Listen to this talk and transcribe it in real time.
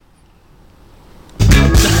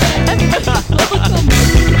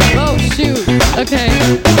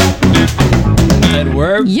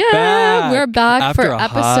We're back for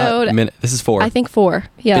episode. This is 4. I think 4.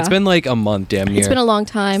 Yeah. It's been like a month, damn near. It's been a long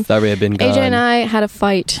time. Sorry, I've been gone. AJ and I had a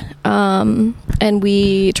fight, and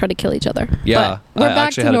we tried to kill each other. Yeah, but we're I back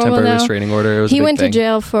actually to had a normal temporary now. restraining order. It was he a big went thing. to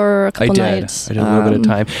jail for a couple nights. I did a little bit of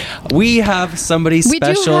time. We have somebody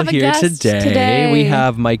special have a here guest today. We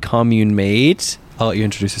have my commune mate. I'll let you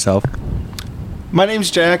introduce yourself. My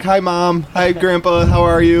name's Jack. Hi, Mom. Hi, Grandpa. How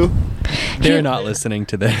are you? They're not listening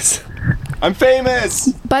to this. I'm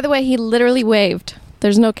famous. By the way, he literally waved.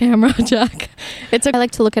 There's no camera, Jack. I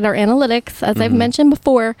like to look at our analytics, as I've mentioned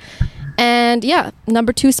before. And yeah,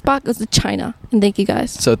 number 2 spot goes to China. And thank you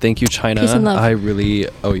guys. So thank you, China. Peace and love. I really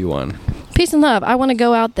owe you one. Peace and love. I want to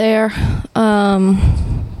go out there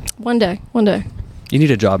one day. You need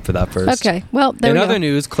a job for that first. Okay, well, there In we go. other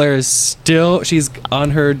news, Claire is she's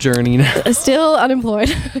on her journey now. Still unemployed.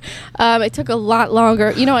 It took a lot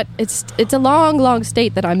longer. You know what? It's a long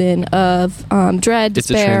state that I'm in of dread, It's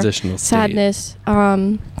a despair, transitional state. sadness.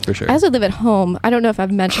 For sure. I also live at home. I don't know if I've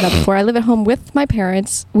mentioned that before. I live at home with my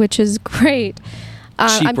parents, which is great.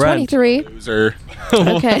 Cheap I'm rent. 23. Loser.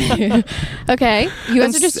 Okay. Okay. You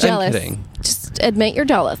guys are just I'm jealous. kidding. Just admit you're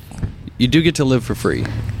jealous. You do get to live for free.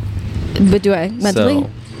 But do I? Mentally? So,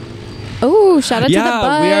 Oh, shout out to the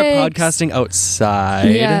bikes. we are podcasting outside.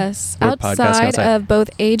 Yes. We're podcasting Outside of both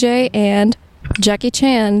AJ and Jackie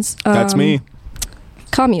Chan's That's me.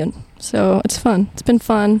 commune. So it's fun. It's been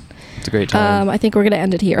fun. It's a great time. I think we're going to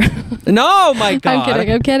end it here. No, my God.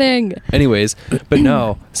 I'm kidding. Anyways, but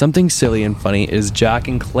no, something silly and funny is Jack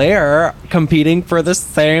and Claire competing for the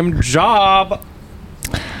same job.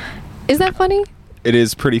 Is that funny? It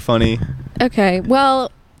is pretty funny. Okay.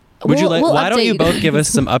 Well, Would you like? we'll Why don't update you both give us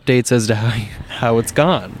some updates as to how it's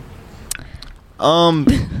gone?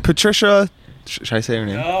 Patricia. Should I say her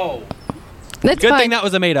name? No. That's Good fine. thing that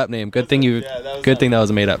was a made up name. Good thing you. Yeah, that was Good thing that was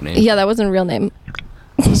a made up name. Yeah, that wasn't a real name.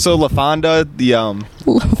 So LaFonda,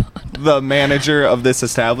 the manager of this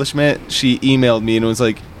establishment, she emailed me and was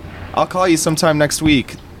like, "I'll call you sometime next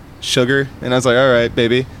week, sugar." And I was like, "All right,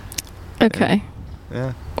 baby." Okay.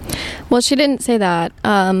 Yeah. Well, she didn't say that.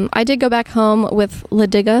 I did go back home with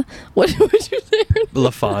Ladiga. What would you say?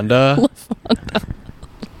 LaFonda.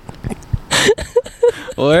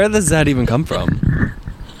 Where does that even come from?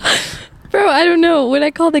 Bro, I don't know. What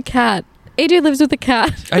I call the cat? AJ lives with a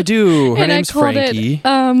cat. I do. Her And name's I called Frankie. It,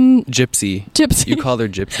 Gypsy. Gypsy. You called her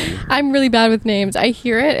Gypsy. I'm really bad with names. I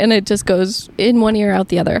hear it and it just goes in one ear out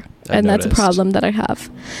the other. I've That's a noticed. problem that I have.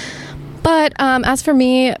 But as for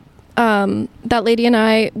me, that lady and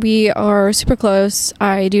I, we are super close.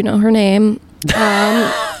 I do know her name.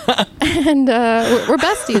 And we're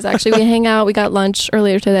besties, actually. We hang out. We got lunch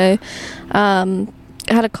earlier today.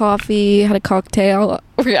 Had a coffee, had a cocktail.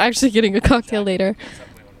 We're actually getting a cocktail later.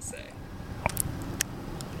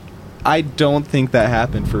 I don't think that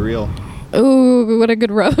happened for real. Ooh, what a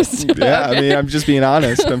good roast. Yeah, I mean, I'm just being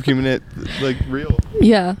honest. I'm keeping it like real.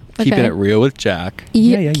 Yeah. Okay. Keeping it real with Jack.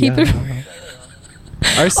 Keep it.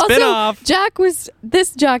 Our spinoff. Also,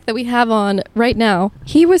 this Jack that we have on right now,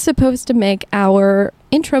 he was supposed to make our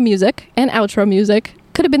intro music and outro music.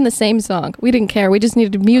 Could have been the same song. We didn't care. We just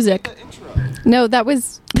needed music. No, that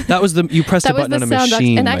was You pressed a that was button the on a sound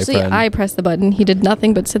machine, and my actually friend. I pressed the button. He did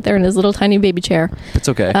nothing but sit there in his little tiny baby chair. It's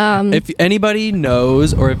okay. If anybody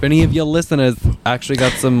knows, or if any of you listeners actually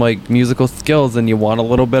got some like musical skills and you want a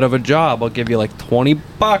little bit of a job, I'll give you like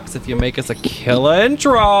 $20 if you make us a killer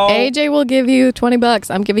intro. AJ will give you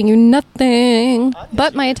 $20. I'm giving you nothing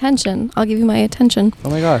but my attention. I'll give you my attention. Oh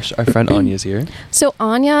my gosh, our friend Anya's here. So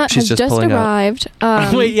Anya She's has just pulling up. arrived.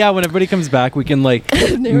 Wait, yeah, when everybody comes back, we can like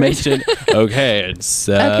mention, okay, it's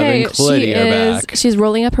Seb and Clitty are back. She's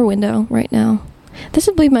rolling up her window right now. This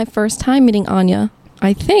would be my first time meeting Anya,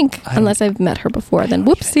 I think, unless I've met her before. Then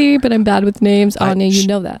whoopsie, but I'm bad with names. Anya, you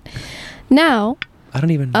know that. Now, I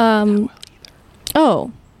don't even know.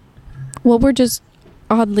 Oh, well, we're just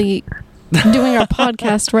oddly doing our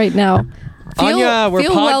podcast right now. Anya, we're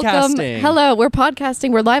welcome. podcasting. Hello, we're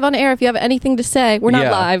podcasting. We're live on air. If you have anything to say, we're not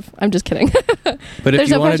Yeah. live. I'm just kidding. But if There's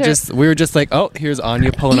you no want to pressure. we were just like, oh, here's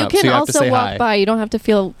Anya pulling You up, so can you have to also say walk hi. by. You don't have to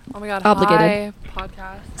feel Oh my god, obligated. hi,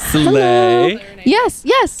 podcast. Slay. Yes.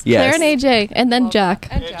 Yes. Claire and AJ, and then Love Jack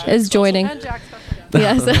that. And Jack. is joining. And Jack's special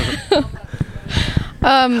guest. Yes.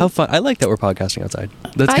 How fun! I like that we're podcasting outside.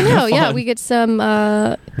 That's I kinda know. Yeah, fun. we get some.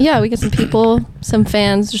 We get some people. Some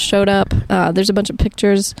fans just showed up. There's a bunch of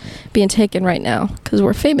pictures being taken right now because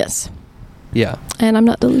we're famous, Yeah, and I'm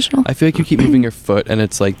not delusional. I feel like you keep moving your foot, and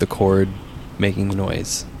it's like the cord making the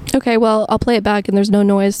noise. Okay, well, I'll play it back, and there's no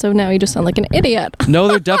noise, so now you just sound like an idiot. No,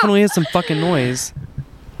 there definitely is some fucking noise.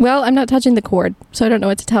 Well, I'm not touching the cord, so I don't know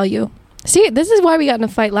what to tell you. See, this is why we got in a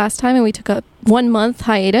fight last time and we took a 1 month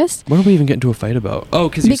hiatus. What did we even get into a fight about? Oh,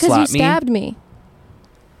 because you slapped me? Stabbed me.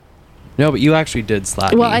 No, but you actually did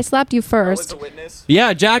slap me. Well, I slapped you I was first. a witness.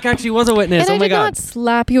 Yeah, Jack actually was a witness. And oh I my did god. not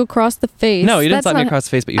slap you across the face. No, you didn't That's slap me not- across the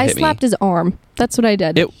face, but you I hit me. slapped his arm. That's what I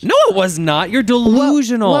did. No, it was not. You're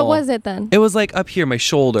delusional. What was it then? It was like up here, my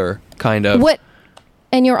shoulder, kind of. What?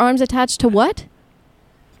 And your arm's attached to what?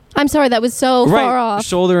 I'm sorry, that was so Right, far off.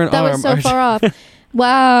 shoulder and that arm. was so are- far off.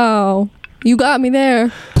 Wow. You got me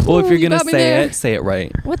there. Well, if Ooh, you're you gonna got me say there. it, say it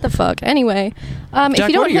right. What the fuck? Anyway, if Jack,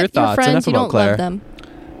 you don't what are your hit your thoughts? friends, Enough you about don't Claire. love them.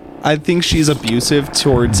 I think she's abusive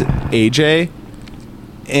towards AJ,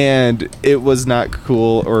 and it was not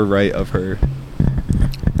cool or right of her.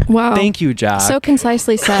 Wow. Thank you, Jack. So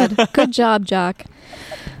concisely said. Good job, Jack.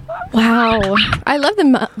 Wow. I love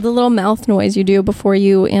the little mouth noise you do before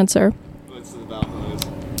you answer. What's the mouth noise?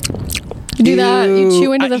 You do that. You Ew.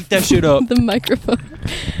 chew into I eat that shit up. the microphone.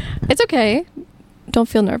 It's okay. Don't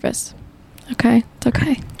feel nervous. Okay? It's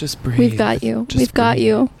okay. Just breathe. We've got you. Just We've got breathe.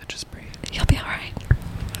 you. Just breathe. You'll be all right.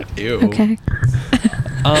 Ew. Okay.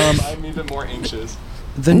 I'm even more anxious.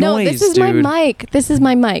 The No, noise, this is dude. my mic. This is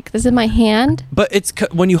my mic. This is my hand. But it's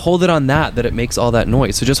when you hold it on that it makes all that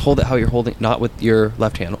noise. So just hold it how you're holding, not with your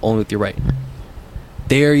left hand, only with your right.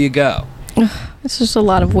 There you go. It's just a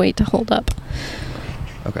lot of weight to hold up.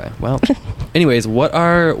 Okay. Well, anyways, what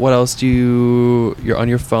else you're on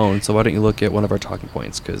your phone, so why don't you look at one of our talking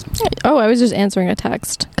points? Because Oh, I was just answering a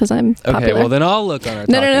text because I'm okay, popular. well then I'll look on our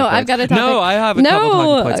No, talking no, points. I've got a topic. No, I have a couple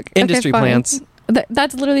talking points. Okay, Industry fine. plants.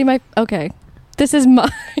 That's literally my... Okay. This is mine.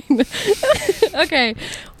 Okay.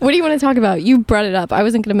 What do you want to talk about? You brought it up. I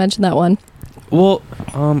wasn't going to mention that one. Well,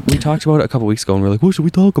 we talked about it a couple weeks ago, and we were like, "What should we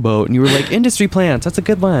talk about?" And you were like, "Industry plants. That's a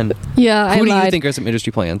good one." Yeah, Who I do lied. you think are some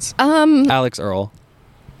industry plants? Alex Earl,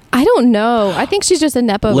 I don't know. I think she's just a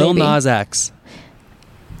Nepo Lil baby. Nas X,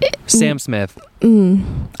 Sam Smith.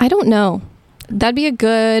 I don't know. That'd be a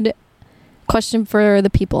good question for the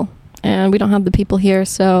people. And we don't have the people here,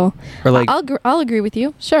 so Or like, I'll agree with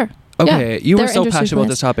you. Sure. okay, Yeah, you were they're so industry passionate about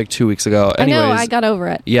plants. this topic 2 weeks ago. I Anyways, know. I got over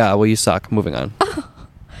it. yeah. Well, you suck. Moving on.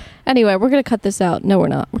 Anyway, we're going to cut this out. No, we're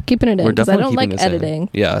not. We're keeping it in We're because I definitely don't keeping like this in. editing.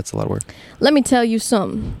 Yeah, it's a lot of work. Let me tell you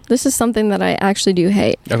something. This is something that I actually do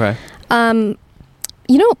hate. Okay.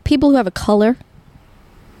 You know people who have a color?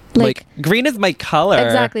 Like green is my color.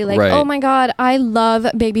 Exactly. Like, right. oh my god, I love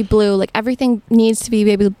baby blue. Like everything needs to be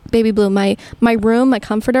baby blue. My room, my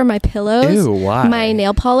comforter, my pillows, Ew, why? my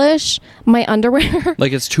nail polish, my underwear.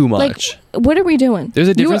 Like it's too Like, much. what are we doing? There's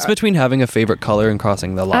a You difference are- between having a favorite color and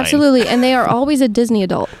crossing the line. Absolutely, and they are always a Disney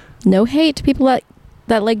adult. No hate to people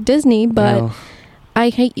that like Disney, but Well, I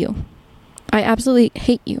hate you. I absolutely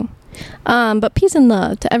hate you. But peace and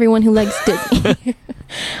love to everyone who likes Disney.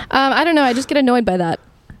 I don't know. I just get annoyed by that.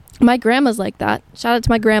 My grandma's like that. Shout out to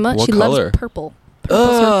my grandma. What She color? loves purple.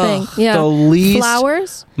 Purple's her ugh, thing. Yeah. the least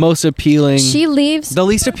Flowers. most appealing. She leaves. the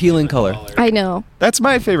least appealing color. I know. That's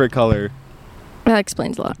my favorite color. That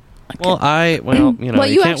explains a lot. Well, you know, well,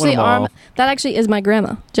 you can't actually win 'em all. are. That actually is my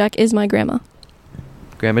grandma. Jack is my grandma.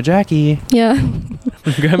 Grandma Jackie. Yeah.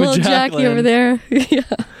 Grandma Little Jackie Jacqueline. over there. Yeah.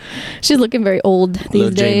 She's looking very old these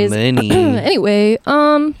Little days. Jane-Lenny. Anyway,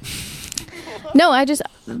 no, I just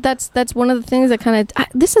that's one of the things that kind of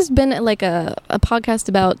this has been like a podcast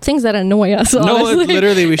about things that annoy us. No, honestly.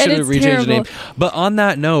 literally, we And should have it's rechanged the name. terrible. But on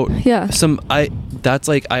that note, Yeah. that's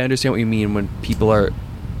like I understand what you mean when people are,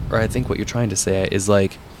 or I think what you're trying to say is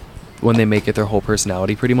like when they make it their whole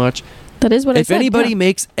personality, pretty much. That is what I If said. anybody yeah.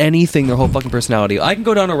 makes anything their whole fucking personality, I can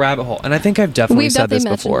go down a rabbit hole, and I think I've definitely We've said this definitely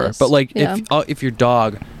mentioned before. this. But like, Yeah. if your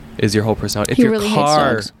dog is your whole personality, if He your really hates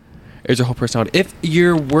car dogs. is your whole personality, if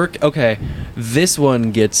your work, okay, this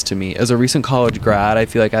one gets to me. As a recent college grad, I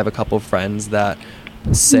feel like I have a couple of friends that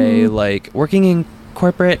say like working in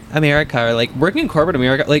corporate America or like working in corporate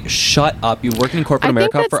America, like shut up, you working in corporate I think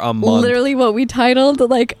America that's for a month. literally what we titled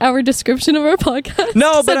like our description of our podcast.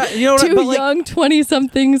 No, but you know what? Two But, like, young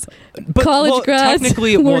 20-somethings but, college well, grads.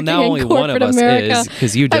 technically, well, working now in only one of corporate us America. is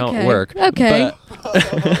because you don't Okay, work. okay.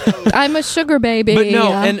 But, I'm a sugar baby. but no,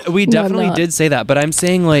 yeah. and we No, I'm definitely not. did say that. But I'm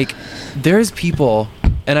saying like, there's people,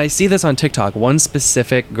 and I see this on TikTok. One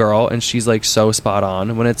specific girl, and she's like so spot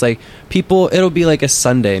on. When it's like people, it'll be like a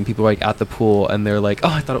Sunday, and people are like at the pool, and they're like, "Oh,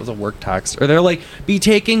 I thought it was a work text," or they're like, be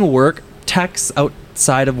taking work texts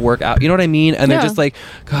outside of work out. You know what I mean? And they're Yeah. just like,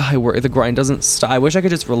 God, I work. The grind doesn't stop. I wish I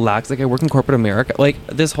could just relax. Like I work in corporate America. Like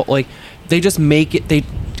this whole like, they just make it. They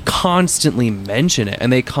constantly mention it,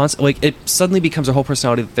 and they constantly like it suddenly becomes a whole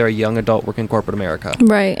personality that they're a young adult working in corporate America.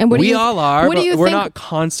 Right. And what do We you, all are, what do but you we're think, not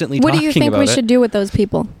constantly What talking do you think about we it. should do with those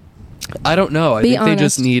people? I don't know. I Be think they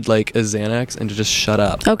just honest. need like a Xanax and to just shut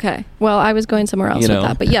up. Okay. Well, I was going somewhere else You with know.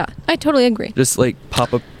 that, but yeah, I totally agree. Just like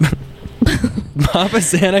pop a pop a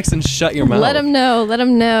Xanax and shut your mouth. Let them know. Let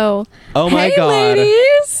them know. Oh my Hey, God.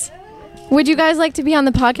 ladies. Would you guys like to be on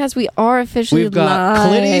the podcast? We are officially We've got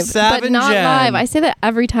live, Clitty, Sav, but and not Jen. live. I say that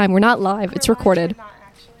every time. We're not live. It's recorded.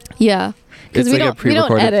 Yeah, because It's we like a don't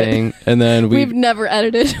pre-recorded edit. thing, and then We've never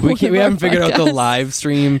edited. we one of haven't our figured out the podcasts. live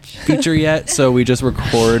stream feature yet, so we just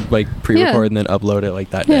record like pre-record Yeah. and then upload it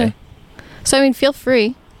like that Yeah. day. So I mean, feel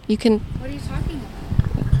free. You can What are you talking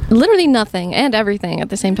about? literally nothing and everything at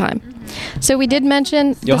the same time. So we did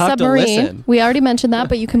mention You'll the have to submarine. listen. We already mentioned that,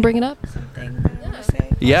 but you can bring it up.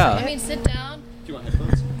 Yeah. I mean, sit down. Do you want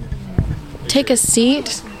headphones? Take a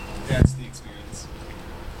seat. That's the experience.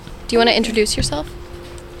 Do you want to introduce yourself?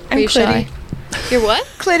 Are I'm you shy? Clitty. You're what?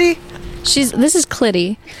 Clitty. This is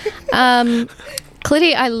Clitty.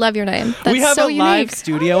 Clitty, I love your name. That's We have so a live unique.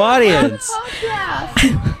 studio audience.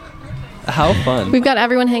 How fun. We've got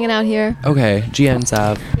everyone hanging out here. Okay, GN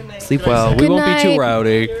Sav. Sleep well. We Good won't be too night.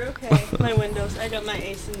 rowdy. You're okay. My windows. I got my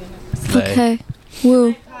AC unit. Slay. Okay.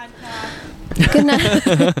 Woo. Podcast. Good night.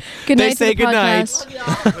 Good They night say to the good night.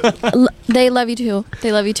 podcast. They love you too.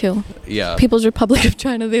 They love you too. Yeah. People's Republic of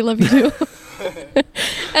China, they love you too.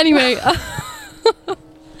 Anyway,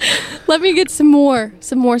 let me get some more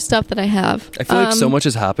stuff that I have. I feel like so much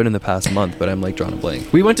has happened in the past month, but I'm like drawing a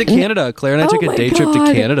blank. We went to Canada. Claire and I Oh took a my day trip to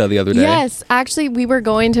God. Canada the other day. Yes, actually, we were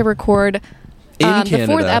going to record In the fourth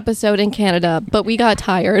Canada. episode in Canada, but we got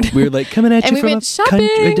tired. We were like coming at And you we from went shopping.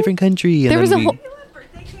 a different country. And There then was a we, whole.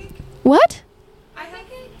 Birthday cake? What? I had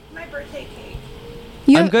my birthday cake.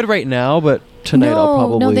 You I'm good right now, but tonight no, I'll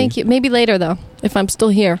probably. No, thank you. Maybe later though, if I'm still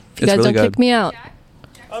here. If you It's guys really don't good. kick me out.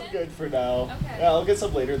 I'm good for now. Yeah, I'll get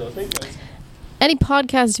some later though. Thank you. Any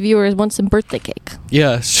podcast viewers want some birthday cake?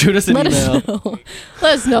 Yeah, shoot us an Let email. us know.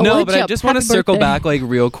 Let us know. No, We'll but hit you I up. just want to Happy circle birthday. back like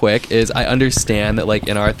real quick. Is I understand that like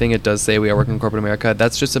in our thing it does say we are working in corporate America.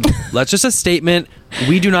 That's just a statement.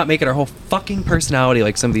 We do not make it our whole fucking personality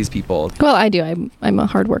like some of these people. Well, I do. I'm a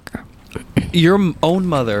hard worker. Your own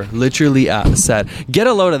mother literally said, "Get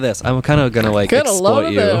a load of this." I'm kind of gonna like Get a load exploit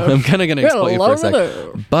of you. this. I'm kind of gonna Get a exploit you for load a of second.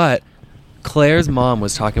 this. But Claire's mom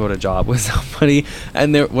was talking about a job with somebody,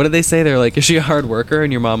 and what did they say? They're like, "Is she a hard worker?"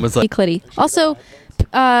 And your mom was like, Clitty. Also,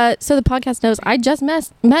 so the podcast knows I just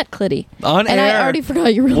met Clitty. "On And air." I already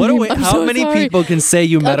forgot your real What a name. way, I'm how so many sorry. people can say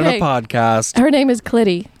you met Okay. on a podcast? Her name is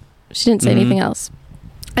Clitty. She didn't say Mhm. anything else.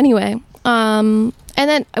 Anyway, and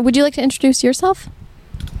then would you like to introduce yourself?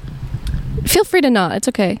 Feel free to not. It's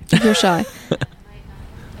okay if you're shy. Do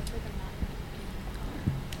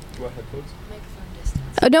you want headphones?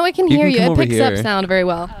 Oh, no, I can You hear can you. come It over picks up here. sound very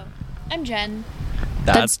well. I'm Jen.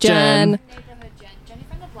 That's Jen. Neighborhood Jen. Jenny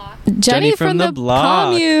from the block. Jenny from the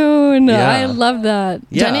block. commune. Yeah. I love that.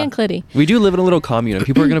 Yeah. Jenny and Clitty. We do live in a little commune, and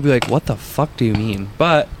people are gonna be like, "What the fuck do you mean?"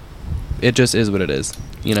 But it just is what it is,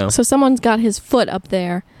 you know. So someone's got his foot up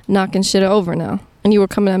there knocking shit over now. And you were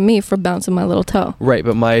coming at me for bouncing my little toe. Right,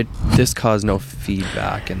 but this caused no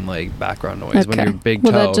feedback and like background noise when your big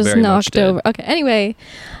well, toe that just very much knocked did. over. Okay, anyway,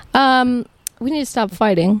 we need to stop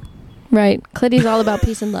fighting. Right. Clitty's all about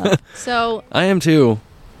peace and love. So, I am too.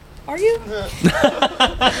 Are you?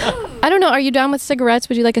 I don't know. Are you down with cigarettes?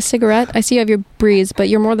 Would you like a cigarette? I see you have your breeze, but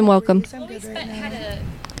you're more than welcome. I'm good right now.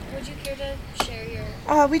 Would you care to share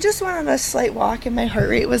your... We just went on a slight walk and my heart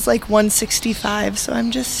rate was like 165, so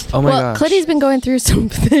I'm just... Oh my Well, gosh. Clitty's been going through some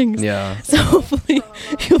things. Yeah. So hopefully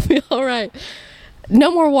you'll be all right.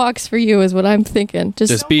 No more walks for you is what I'm thinking.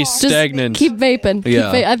 Just be stagnant. Keep vaping.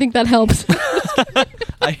 Yeah. I think that helps.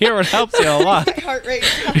 I hear it helps you a lot. My heart rate.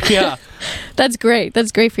 Yeah. That's great.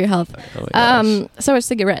 That's great for your health. Oh my gosh. So are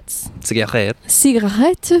cigarettes. Cigarette.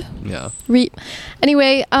 Cigarette. Yeah.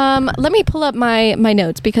 Anyway, let me pull up my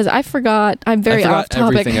notes because I forgot. I'm very I forgot off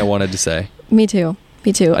topic. everything I wanted to say. Me too.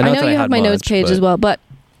 Me too. I I know know that I you have had my notes much, page but- as well, but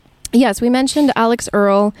yes, we mentioned Alex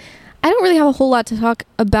Earl. I don't really have a whole lot to talk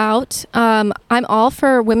about. I'm all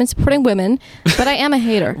for women supporting women, but I am a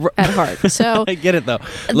hater at heart. So I get it though.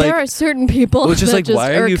 there are certain people. Well, it's just that like,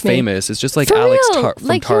 why are you irk me. famous? It's just like For Alex real, from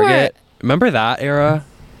like you are- Target. Remember that era?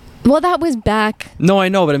 Well, that was back. No, I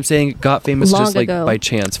know, but I'm saying got famous Long just like ago. by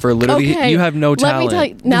chance. For literally, Okay, you have no Let talent. me tell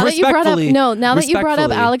you. Now that you brought up, Respectfully- now that you brought up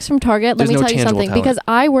respectfully, Alex from Target, let there's me no tell you tangible something. talent. Because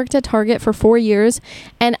I worked at Target for 4 years,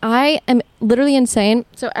 and I am literally insane.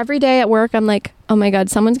 So every day at work, I'm like, oh my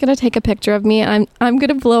god, someone's gonna take a picture of me, and I'm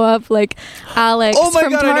gonna blow up like Alex Oh my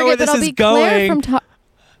from God, I Target. know where but this I'll is be Claire going. from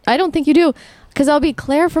I don't think you do. Because I'll be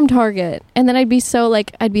Claire from Target, and then I'd be so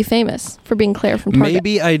like I'd be famous for being Claire from Target.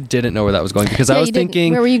 Maybe I didn't know where that was going because Yeah, I was you didn't.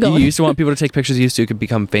 thinking Where were you going? used to want people to take pictures of you so you could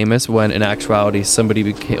become famous when in actuality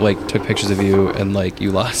somebody took pictures of you and like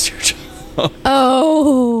you lost your job.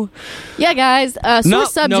 Oh, yeah, guys. Sore No,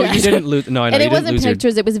 subject. no, you didn't lose. No, I know And you it didn't wasn't lose your.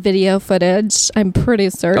 pictures; it was video footage. I'm pretty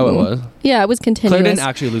certain. Oh, it was. Yeah, it was continuous. Claire didn't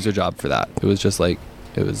actually lose her job for that. It was just like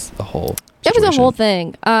it was a whole. It was a whole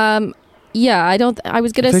situation. thing. Yeah, I don't. I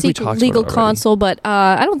was gonna I think we seek talked about legal it already. counsel, but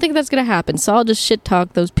I don't think that's gonna happen. So I'll just shit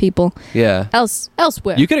talk those people Yeah.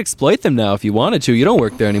 elsewhere. You could exploit them now if you wanted to. You don't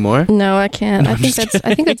work there anymore. No, I can't. I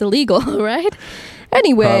think that's illegal, right?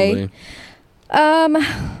 Anyway, Probably.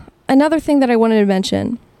 another thing that I wanted to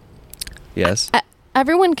mention. Yes.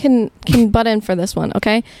 Everyone can butt in for this one,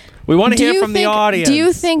 okay? We want to Do hear you from the think- audience. Do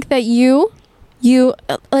you think that you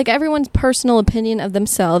like everyone's personal opinion of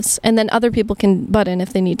themselves, and then other people can butt in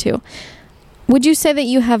if they need to? Would you say that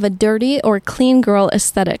you have a dirty or clean girl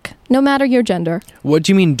aesthetic, no matter your gender? What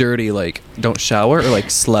do you mean dirty? Like don't shower or like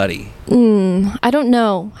slutty? I don't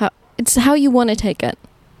know. It's how you want to take it.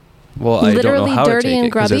 Well, I don't Literally know how to dirty take and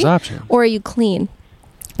it 'cause there's grubby, options. or are you clean?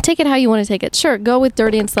 Take it how you want to take it. Sure, go with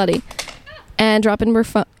dirty and slutty, and drop in our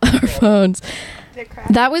phones.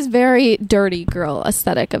 That was very dirty girl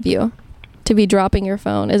aesthetic of you, to be dropping your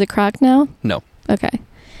phone. Is it cracked now? No. Okay.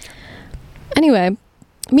 Anyway,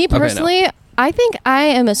 me no. personally, I think I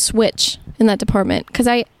am a switch in that department because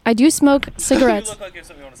I do smoke cigarettes. like you have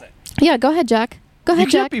something you want to say. Yeah, go ahead, Jack. Go You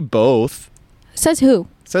ahead, can't Jack. be both. Says who?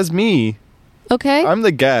 Says me. Okay. I'm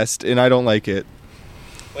the guest, and I don't like it.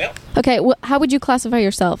 Well, Okay. How would you classify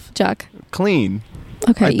yourself, Jack? Clean.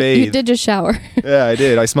 Okay. I You bathe. did just shower. Yeah, I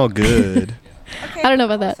did. I smell good. Okay, I don't know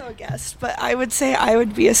about that. I'm also a guest, but I would say I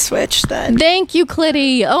would be a switch then. Thank you,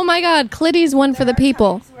 Clitty. Oh my God, Clitty's one for the There are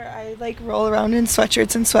people. times where I like roll around in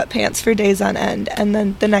sweatshirts and sweatpants for days on end, and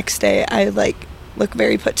then the next day I like look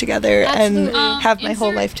very put together Absolutely. and have my whole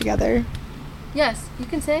Insert- life together. Yes, you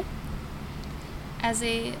can say. As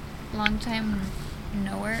a longtime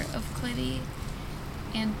knower of Clitty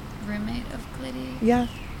and roommate of Clitty, Yeah,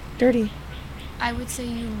 dirty. I would say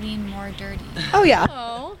you lean more dirty. Oh yeah,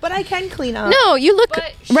 Oh. but I can clean up. No, you look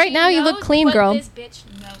But right she now. You look knows, clean, but girl. This bitch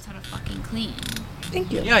knows how to fucking clean.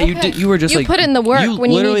 Thank you. yeah, you did. You were just You like put in the work you when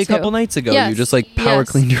you literally need a couple to. nights ago. Yes. You just like power Yes.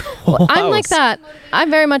 cleaned your whole I'm like house. that. I'm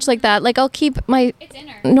very much like that. Like I'll keep my. It's in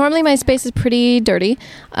her. Normally my space is pretty dirty.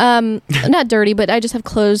 Not dirty, but I just have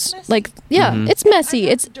clothes. Like yeah, Mhm. it's messy.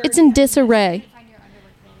 It's in disarray. Find your underwear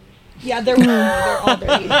Clitty. Yeah, they're all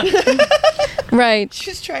dirty. Right. She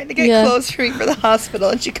was trying to get Yeah. clothes for me for the hospital,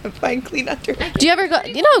 and she couldn't find clean underwear. Do you ever go?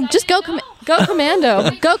 Just go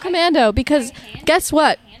commando. Go commando because guess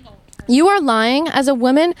what? You are lying as a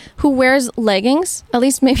woman who wears leggings. At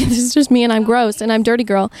least maybe this is just me and I'm gross and I'm dirty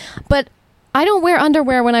girl. But I don't wear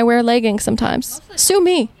underwear when I wear leggings sometimes. Sue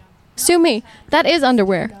me. Sue me. That is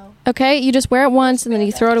underwear. Okay? You just wear it once and then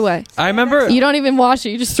you throw it away. I remember You don't even wash it.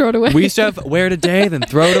 You just throw it away. we used to have wear it a day, then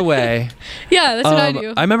throw it away. Yeah, that's what I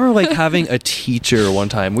do. I remember like having a teacher one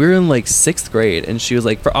time. We were in like 6th grade, and she was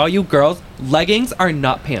like, "For all you girls, leggings are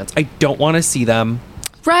not pants. I don't want to see them."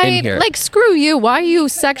 Right? here. Like, screw you. Why are you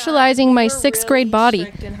sexualizing my We're 6th really grade body?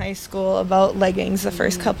 strict in high school about leggings the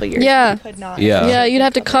first couple years. Yeah. We could not. Yeah. Yeah, you'd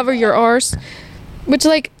have to cover your arse. Which,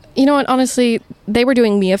 like, you know what? Honestly, they were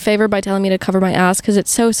doing me a favor by telling me to cover my ass because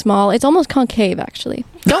it's so small. It's almost concave, actually.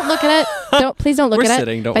 Don't look at it. Please don't look We're at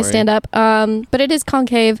sitting, it. don't I worry. stand up. But it is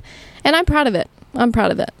concave, and I'm proud of it. I'm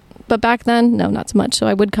proud of it. But back then, no, not so much. So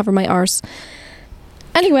I would cover my arse.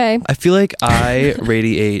 Anyway, I feel like I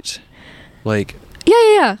radiate like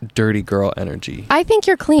yeah. dirty girl energy. I think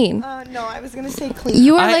you're clean. No, I was gonna say clean.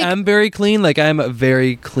 You are I like am very clean. Like I'm a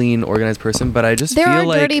very clean, organized person, but I just there feel are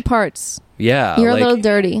like dirty parts. yeah, You're like a little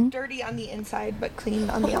dirty. Dirty on the inside, but clean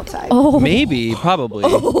on the outside. Oh, maybe, probably,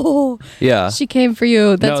 Oh, yeah. she came for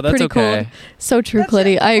you. That's, No, that's pretty okay. cool. So true, That's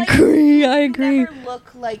Clitty. it. I Like, agree. I you agree. never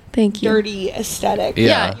look like Thank you. dirty aesthetic.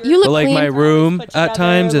 Yeah. You look But like clean. my room Put at together,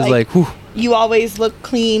 times is like- like, whew, You always look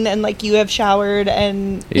clean and like you have showered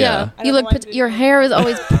and yeah. I You don't look. know why Your hair is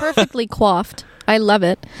always perfectly coiffed. I love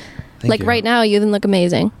it. Thank like you. right now, you even look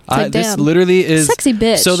amazing. It's like, This damn, literally is sexy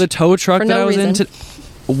bitch. So the tow truck For that no I was reason.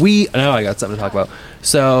 in now I got something to talk about.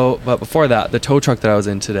 So, but before that, the tow truck that I was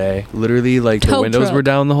in today, literally like the Tow windows truck. were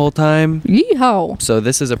down the whole time. Yeehaw. So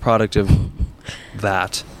this is a product of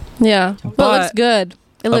that. Yeah. Well, it But looks good.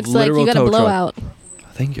 It of looks like you literal got a tow truck. blowout.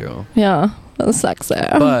 Thank you. Yeah. That's sexy.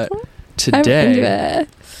 But I'm into today, it.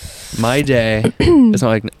 my day, it's not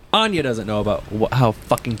like Anya doesn't know about how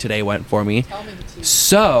fucking today went for me.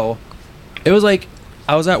 So, it was like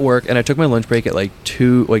I was at work and I took my lunch break at like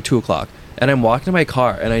 2 o'clock, and I'm walking to my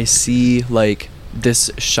car and I see like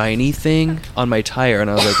this shiny thing on my tire, and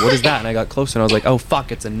I was like, "What is that?" And I got closer and I was like, "Oh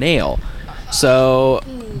fuck, it's a nail." So,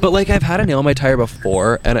 but like I've had a nail on my tire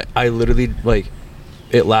before, and I literally like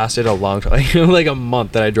it lasted a long time, like a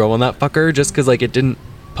month that I drove on that fucker, just because like it didn't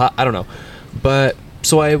I don't know. But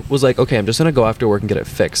so I was like, okay, I'm just gonna go after work and get it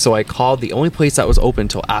fixed. So I called the only place that was open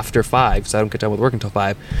till after 5, so I don't get done with work until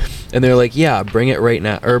 5. And they're like, yeah, bring it right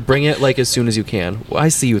now, or bring it like as soon as you can. Well, I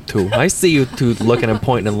see you too looking and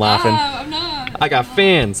pointing and laughing. I'm not. I got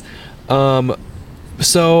fans.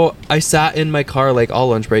 So I sat in my car like all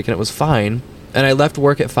lunch break and it was fine. And I left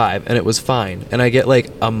work at 5 and it was fine. And I get like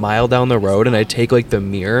a mile down the road and I take like the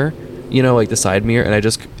mirror, you know, like the side mirror, and I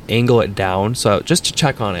just angle it down just to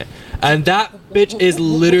check on it. And that bitch is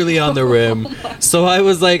literally on the rim. So I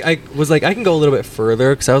was like, I can go a little bit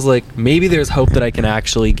further, because I was like, maybe there's hope that I can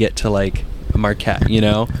actually get to like Marquette, you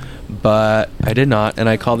know? But I did not, and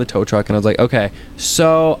I called the tow truck and I was like, okay,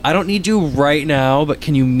 so I don't need you right now, but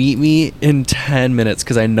can you meet me in 10 minutes,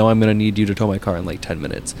 because I know I'm going to need you to tow my car in like 10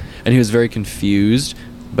 minutes. And he was very confused,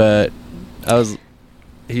 but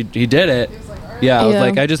he did it. Yeah, I was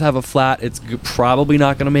like, I just have a flat, it's probably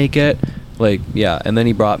not going to make it. Like, yeah, and then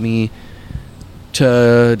he brought me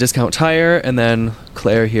to Discount Tire, and then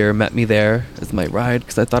Claire here met me there as my ride,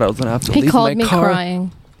 because I thought I was going to have to leave my car. He called me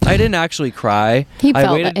crying. I didn't actually cry. He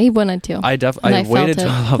felt it. He wanted to. I waited till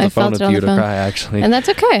I was on the phone with you to cry, actually. And that's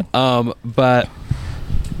okay.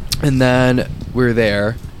 And then we're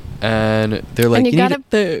there, and they're like, and you got it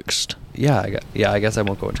fixed. Yeah, I guess I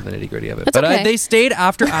won't go into the nitty gritty of it. That's But okay. they stayed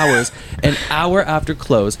after hours, an hour after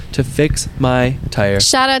close, to fix my tire.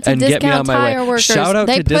 Shout out to and get me on Discount my way. Tire workers. Shout out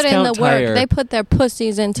they to put in Discount the Tire. work. They put their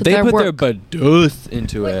pussies into They their put work. their baduth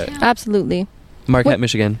into it. Absolutely. Marquette,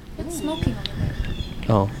 Michigan. What's smoking over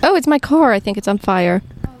there? Oh, it's my car. I think it's on fire.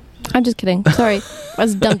 I'm just kidding. Sorry. That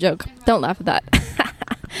was a dumb joke. Don't laugh at that.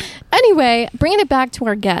 Anyway, bringing it back to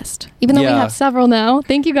our guest, even though we have several now.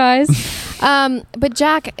 Thank you guys. But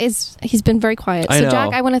Jack he's been very quiet. I So know.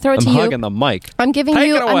 Jack, I want to throw it to I'm you. hugging the mic. I'm giving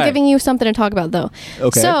you something to talk about, though.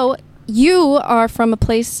 Okay. So you are from a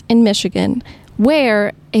place in Michigan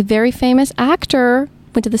where a very famous actor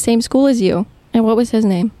went to the same school as you. And what was his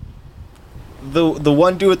name? The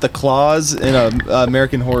one dude with the claws in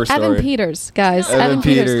American Horror Story. Evan Peters, guys. Evan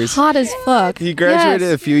Peters. Hot as fuck. He graduated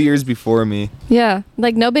Yes. a few years before me. Yeah,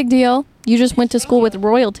 like no big deal. You just went to school with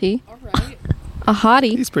royalty. A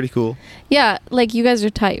hottie. He's pretty cool. Yeah, like you guys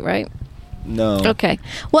are tight, right? No. Okay.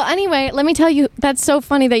 Well, anyway, let me tell you, that's so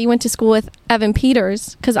funny that you went to school with Evan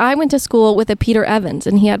Peters, because I went to school with a Peter Evans,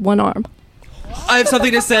 and he had one arm. I have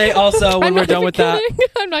something to say also when we're done with that.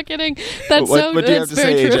 I'm not kidding. That's What do you have to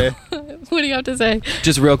say, AJ? What do you have to say?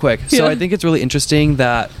 Just real quick. So Yeah. I think it's really interesting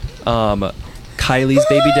that Kylie's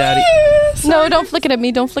baby daddy... No, don't flick it at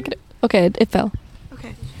me. Don't flick it. Okay, it fell.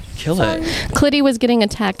 Okay. Kill it. Clitty was getting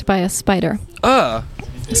attacked by a spider.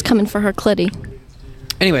 It's coming for her Clitty.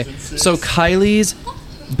 Anyway, so Kylie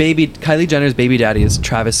Jenner's baby daddy is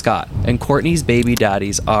Travis Scott, and Kourtney's baby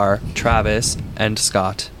daddies are Travis and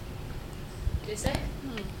Scott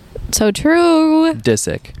So true.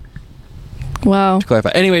 Disick. Wow. To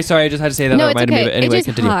clarify. Anyway, sorry, I just had to say that. No, That it's reminded okay. me of it. Anyway, AJ's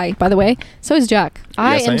continue. high, by the way. So is Jack.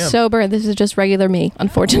 I Yes, I am am. sober. This is just regular me,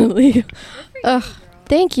 unfortunately. Ugh.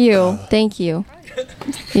 Thank you. Thank you.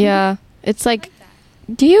 Yeah. It's like,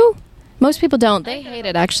 do you? Most people don't. They hate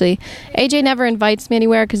it, actually. AJ never invites me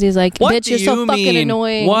anywhere because he's like, What bitch, do you're so you fucking mean?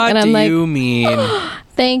 annoying. What and I'm do like, you mean?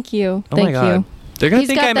 thank you. Oh Thank my God. you. They're gonna He's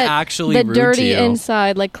think got I'm that- actually the rude dirty to you.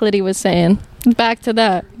 inside, like Clitty was saying. Back to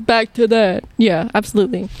that. Back to that. Yeah,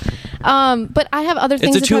 absolutely. But I have other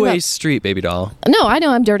things It's a to talk two-way about. street, baby doll. No, I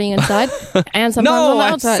know I'm dirty inside, and sometimes No, I'm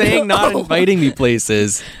I'm outside. saying not Oh. inviting me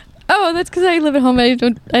places. Oh, that's because I live at home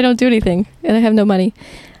and I don't do anything, and I have no money.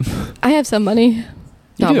 I have some money.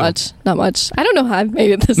 Not do. much. Not much. I don't know how I've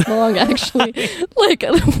made it this long, actually. Like,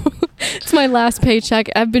 it's my last paycheck.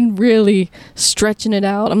 I've been really stretching it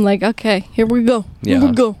out. I'm like, okay, here we go. Here Yeah.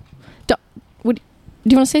 we go. Do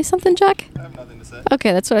you want to say something, Jack? I have nothing to say.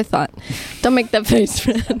 Okay, that's what I thought. Don't make that face,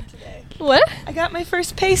 friend. What? I got my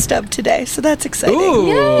first pay stub today, so that's exciting. Ooh.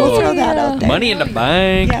 We'll throw that out there. Money in the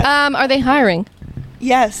bank. Yeah. Are they hiring?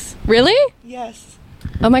 Yes. Really? Yes.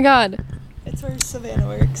 Oh my God. It's where Savannah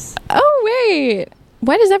works. Oh wait.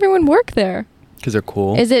 Why does everyone work there? Because they're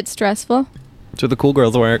cool. Is it stressful? That's where the cool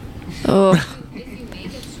girls work. Oh,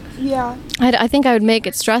 Yeah. I think I would make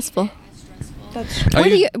it stressful. That's true. Are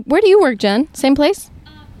Where do you work, Jen? Same place?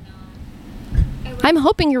 I'm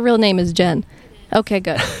hoping your real name is Jen. Okay,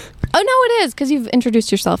 good. Oh no, it is because you've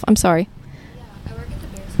introduced yourself. I'm sorry. I work at the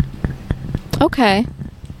Bears. Okay.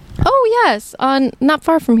 Oh yes, not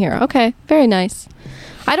far from here. Okay, very nice.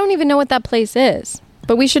 I don't even know what that place is,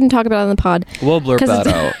 but we shouldn't talk about it on the pod. We'll blurb 'Cause that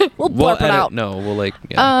it's- out. we'll blurb it edit- out. No, we'll that's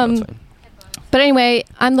fine. But anyway,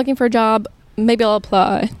 I'm looking for a job. Maybe I'll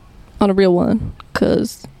apply on a real one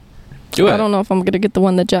because Do it. I don't know if I'm gonna get the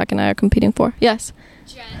one that Jack and I are competing for. Yes.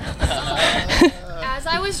 Jen, as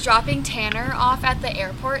I was dropping Tanner off at the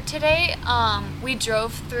airport today, we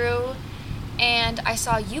drove through and I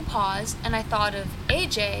saw you pause and I thought of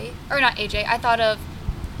AJ, or not AJ, I thought of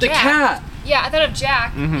The Jack. cat. Yeah, I thought of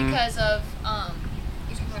Jack Mhm. because of,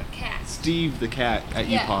 you talking about a cat. Steve the cat at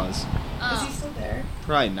Yeah. UPaws. Is he still there?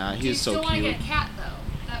 Probably not. Do He you is so still want to cute. get a cat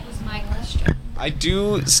though? That was my question. I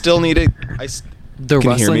do still need it. The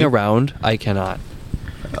Can you hear rustling me? around, I cannot.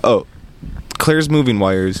 Oh, Claire's moving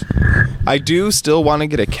wires. I do still want to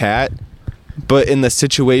get a cat, but in the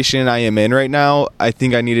situation I am in right now, I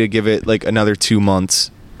think I need to give it like another 2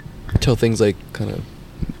 months Till things like kind of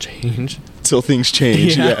change. till things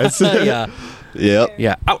change. Yes. Yeah. Yep.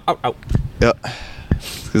 Yeah. Ow, ow, ow. Yep.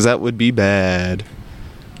 Because that would be bad.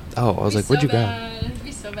 Oh, I was like, what'd you grab? It'd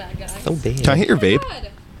be so bad, guys. So bad. Can I hit your vape? God.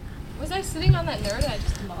 Was I sitting on that nerd and I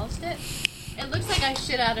just demolished it? It looks like I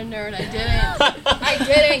shit out a nerd. I didn't. I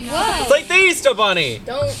didn't. Whoa. It's like the Easter Bunny.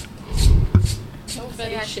 Don't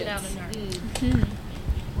say I shit out a nerd.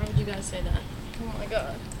 Why would you guys say that? Oh my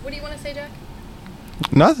god. What do you want to say, Jack?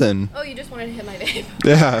 Nothing. Oh, you just wanted to hit my vape.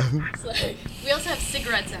 Yeah. It's like, we also have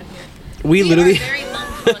cigarettes out here. We are literally, very lung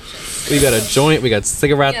conscious. we got a joint, we got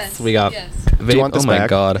cigarettes, Yes, we got yes. vape. Do you want this oh my back?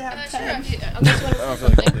 god. Sure. I'll just want to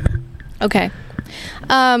something. Okay.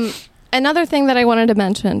 Another thing that I wanted to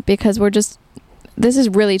mention, because this is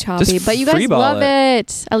really choppy, Just but you guys freeball love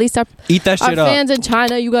it. At least our Eat that shit up. fans in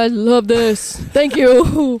China, you guys love this. Thank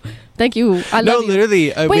you. Thank you. I No, love you.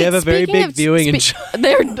 literally, we Wait, have a very speaking big of viewing in spe- China.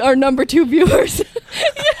 They're our number 2 viewers.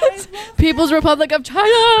 Yes. People's Republic of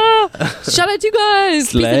China. Shout out to you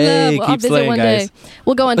guys. Peace and Slay. love. I'll Keep visit slaying, one guys. day.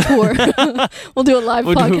 We'll go on tour. We'll do a live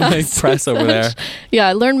We'll podcast. do like press over there.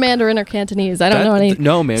 Yeah, learn Mandarin or Cantonese. I don't know any.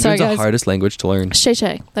 No, Mandarin's Sorry, the guys. hardest language to learn. Shay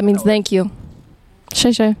Shay. That means thank you.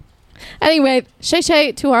 Shay Shay. Anyway, Shay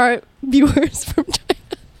Shay to our viewers from China.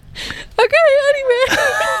 Okay,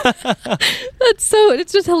 anyway.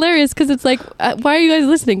 It's just hilarious because it's like, why are you guys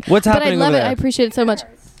listening? What's happening But I love over it. there? I appreciate it so much.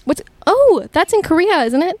 That's in Korea,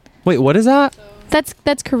 isn't it? Wait, what is that?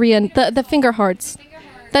 That's Korean. The finger hearts.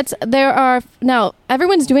 There are now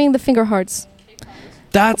everyone's doing the finger hearts.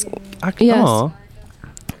 That's Yes. aw,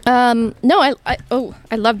 No,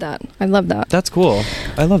 I love that. I love that. that's cool.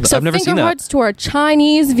 I love that. So I've never finger seen that. hearts to our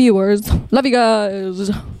Chinese viewers. Love you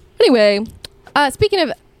guys. Anyway, speaking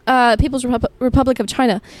of People's Republic of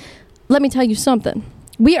China, let me tell you something.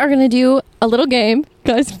 We are going to do a little game.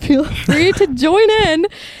 Guys, feel free to join in.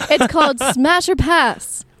 It's called Smash or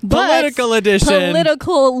Pass. but Political edition.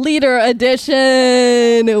 Political leader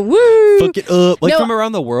edition. Woo! Fuck it up. Like No, from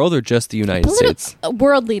around the world or just the United States?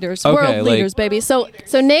 World leaders. Okay, World like- leaders, baby. So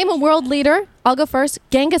name a world leader. I'll go first.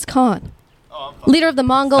 Genghis Khan. Leader of the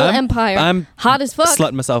Mongol Empire. I'm hot as fuck.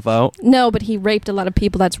 slutting myself out. No, but he raped a lot of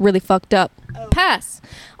people. That's really fucked up. Pass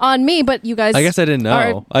on me, but you guys. I guess I didn't know.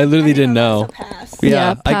 are- I literally didn't know. Pass.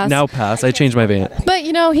 Yeah, I pass. now pass. I changed my vein. But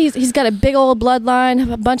you know, he's got a big old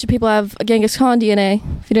bloodline. A bunch of people have Genghis Khan DNA.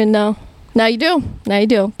 If you didn't know, now you do. Now you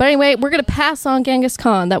do. But anyway, we're gonna pass on Genghis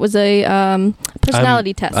Khan. That was a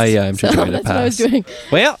personality test. yeah, I'm sure so trying to that's what I was pass. doing.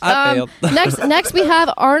 Well, I failed. next we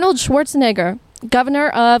have Arnold Schwarzenegger, governor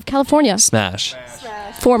of California. Smash.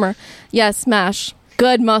 Former. Yes, smash.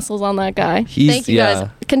 Good muscles on that guy. He's- Thank you yeah. guys.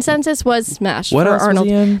 Consensus was smash What for else Arnold.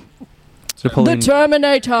 was he in? The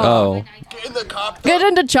Terminator. Oh, Get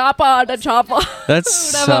in the chopper, the chopper. that's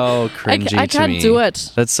so cringy I to can't me. do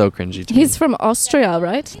it. That's so cringy to He's from Austria,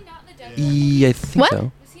 right? me. I think What?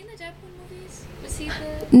 so. Was he in the Deadpool movies? Was he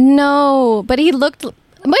the No, but he looked. Wait,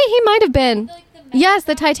 he might have been. Yes,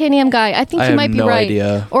 the titanium guy. I think I you have might be no right.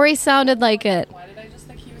 idea. Or he sounded like it. Why did I just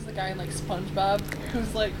think he was the guy in like SpongeBob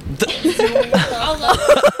who's like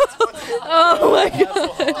Oh my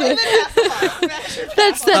god.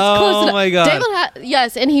 That's Oh close enough. my God.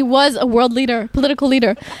 Yes, and he was a world leader, political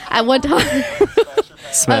leader at one time.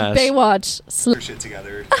 Smash. Baywatch. Shit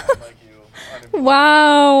together. Like you.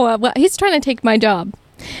 Wow. Well, he's trying to take my job.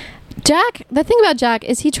 Jack, the thing about Jack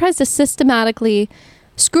is he tries to systematically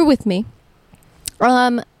screw with me.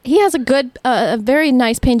 He has a very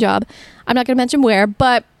nice paying job. I'm not going to mention where,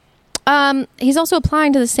 but he's also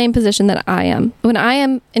applying to the same position that I am. When I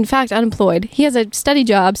am, in fact, unemployed, he has a steady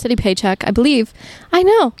job, steady paycheck, I believe. I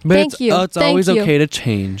know. But Thank you. It's Thank always you. okay to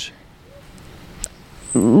change.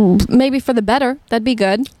 Maybe for the better. That'd be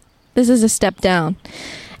good. This is a step down.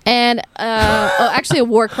 And, actually a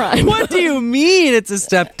war crime. What do you mean it's a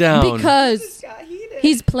step down? Because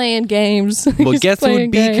he's playing games. well, He's guess who playing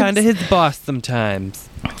would be games. kind of his boss sometimes?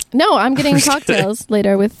 No, I'm getting cocktails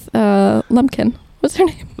later with Lumpkin. What's her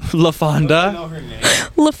name? LaFonda?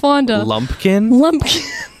 LaFonda. Lumpkin? Lumpkin.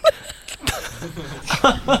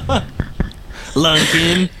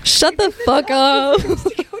 Lunkin? Shut the fuck up.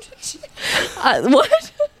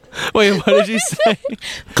 What? Wait, what did you say?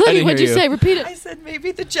 Clinty, what'd you say? Repeat I it. said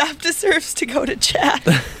maybe the job deserves to go to Chad.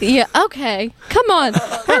 Yeah. Okay. Come on.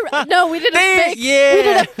 No, we did a fake. Yeah. We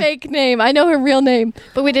did a fake name. I know her real name,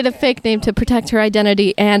 but we did a fake name to protect her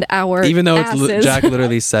identity and our. Even though asses. Jack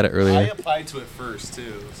literally said it I earlier. applied to it first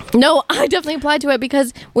too. So. No, I definitely applied to it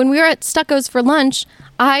because when we were at Stucco's for lunch,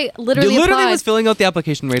 I You literally literally applied. was filling out the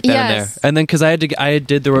application right then and there, Yes. and then because I did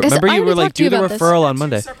the. Because Remember, I you were already like, talked to you do the about this. referral on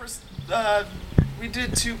Monday.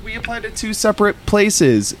 We applied to 2 separate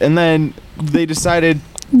places, and then they decided.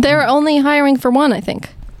 They're only hiring for one, I think.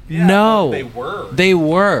 No, they were. They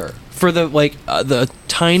were for the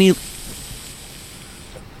tiny.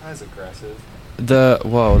 That's aggressive.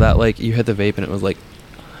 That like you hit the vape and it was like,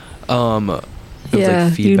 it was Yeah,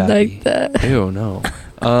 like you feedbacky. like that. Ew, no.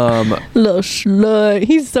 Little slut.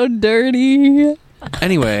 He's so dirty.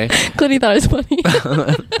 Anyway, Clinty thought it was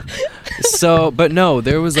funny. so but no,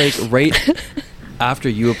 there was like right after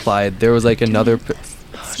you applied, there was like another.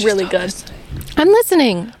 It's really good. I'm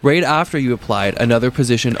listening. Right after you applied, another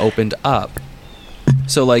position opened up.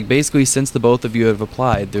 So like basically, since the both of you have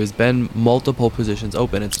applied, there's been multiple positions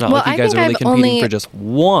open. It's not Well, like you I guys think are really I've competing only- for just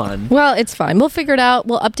one. Well, it's fine. We'll figure it out.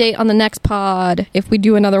 We'll update on the next pod if we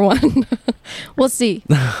do another one. We'll see.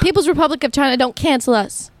 People's Republic of China, don't cancel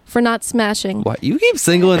us for not smashing What, you keep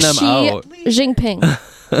singling them Xi out? Jinping.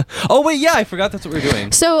 Oh wait, yeah, I forgot that's what we're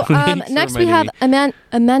doing. So Thanks for next we have reminding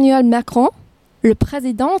Emmanuel Macron, le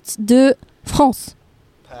président de France.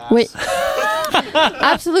 Wait.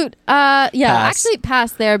 Absolute. Yeah, Pass. actually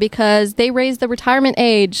pass there because they raised the retirement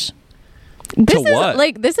age. This is what?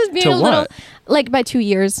 like this has been To a little what? like by 2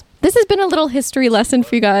 years. This has been a little history lesson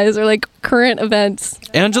for you guys or like current events.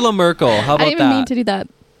 Angela Merkel. How I about didn't even mean that? to do that.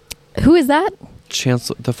 Who is that?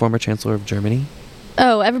 The former chancellor of Germany.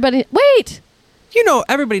 Oh, everybody. Wait. You know,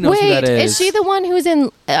 everybody knows who Wait. that is. Is she the one who's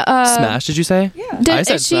in Smash? Did you say? Yeah. I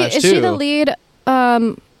said is she Smash is she the too. lead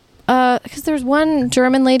because there's one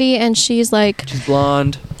German lady and she's like She's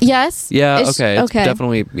blonde. yes. Yeah. Is- Okay. It's okay.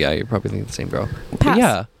 definitely. Yeah. You're probably thinking the same girl. But Pass.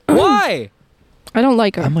 yeah. Why? I don't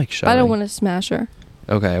like her. I'm like I shouting. don't want to smash her.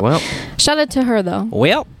 Okay. Well. Shout out to her though.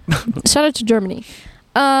 Well. Shout out to Germany.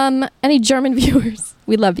 Any German viewers,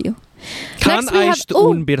 we love you. Kann Next we have- ich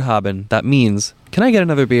ooh. ein Bier haben? That means, can I get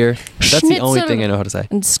another beer? That's the only Schnitzel. thing I know how to say.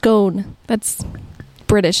 And scone. That's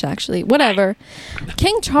British actually. Whatever.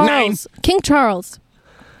 King Charles. King Charles.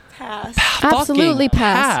 Pass. Absolutely Fucking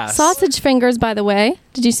pass. Sausage fingers, by the way.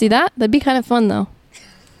 Did you see that? That'd be kind of fun though.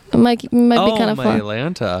 It might be kind of my fun.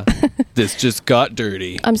 Atlanta. This just got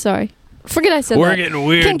dirty. I'm sorry. Forget I said We're that. getting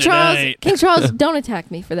weird King Charles, tonight. King Charles, don't attack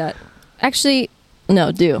me for that. Actually,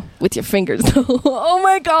 no, do with your fingers. Oh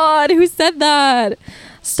my God, who said that?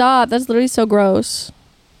 Stop. That's literally so gross.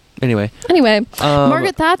 Anyway, Anyway,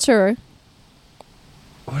 Margaret Thatcher.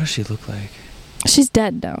 what does she look like? She's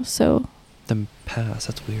dead now. So Then pass.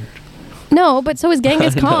 That's weird. no, but so is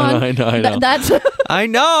Genghis Khan. I know. That's. I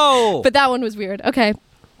know. But that one was weird. Okay.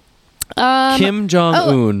 Kim Jong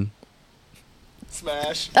Un.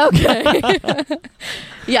 Smash. Okay.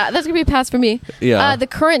 Yeah, that's gonna be a pass for me. Yeah. The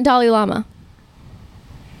current Dalai Lama,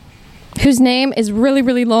 whose name is really,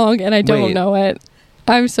 really long, and I don't Wait. know it.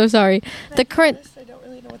 I'm so sorry. The current. I don't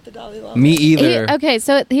really know what the Dalai Lama Me is. either. Okay,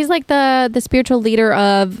 so he's like the spiritual leader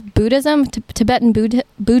of Buddhism, Tibetan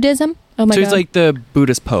Buddhism. Oh my So God. he's like the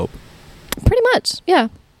Buddhist Pope. Pretty much, yeah.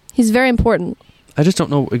 He's very important. I just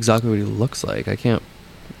don't know exactly what he looks like. I can't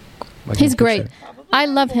He's great. picture. Probably I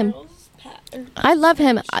love him. Morals, or I love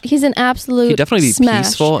him. He's an absolute. He'd definitely be smash.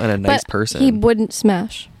 peaceful and a nice But person. He wouldn't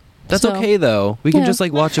smash. That's So, okay though. We can yeah. just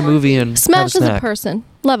like watch a movie and Smash have as a a snack. person.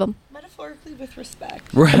 Love him. Metaphorically with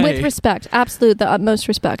respect. Right. With respect. Absolute. The utmost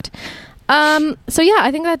respect. So yeah, I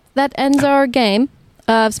think that ends our game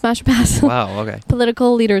of Smash or Pass. Wow. Okay.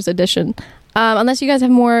 Political Leaders Edition. Unless you guys have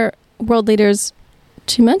more world leaders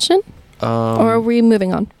to mention, or are we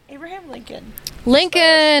moving on? Abraham Lincoln.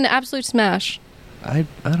 Lincoln, absolute smash. I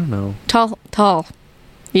don't know. Tall.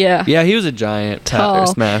 Yeah. Yeah, he was a giant Tall.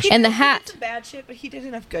 smash. And the He hat. did some bad shit, but he did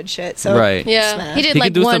enough good shit. So Right. Yeah. Smash. He did He like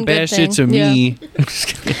could do one some good bad thing. shit to Yeah. me.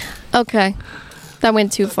 Okay. That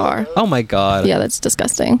went too far. Oh my god. Yeah, that's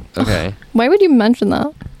disgusting. Okay. Why would you mention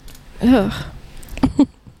that? Ugh.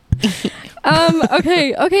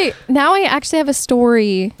 Okay. Now I actually have a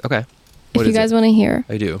story. Okay. If you guys want to hear,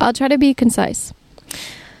 I do. I'll try to be concise.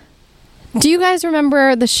 Do you guys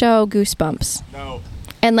remember the show Goosebumps? No.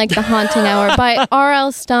 And like The Haunting Hour by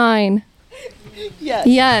R.L. Stein? yes.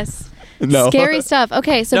 Yes. No. Scary stuff.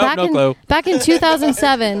 Okay, so Nope, no clue. back in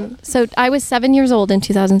 2007, so I was 7 years old in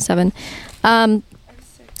 2007.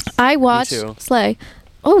 I watched too. Slay.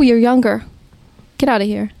 Oh, you're younger. Get out of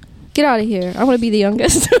here. Get out of here. I want to be the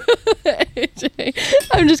youngest.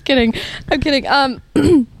 I'm just kidding. I'm kidding.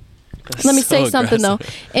 Let me say something, though.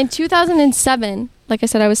 In 2007, like I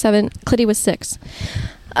said, I was 7. Clitty was 6.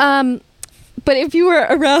 But if you were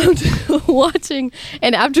around watching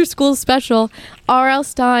an after-school special, R.L.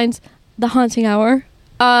 Stein's The Haunting Hour,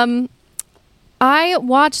 I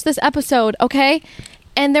watched this episode, okay?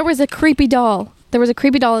 And there was a creepy doll. There was a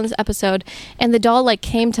creepy doll in this episode, and the doll, like,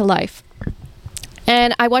 came to life.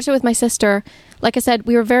 And I watched it with my sister. Like I said,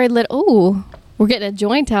 we were very little. Ooh, we're getting a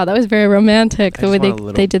joint out. That was very romantic, the way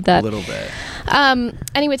they did that. A little bit.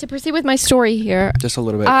 Anyway, to proceed with my story here. Just a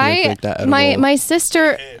little bit. Like that my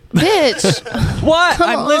sister, bitch. What? Come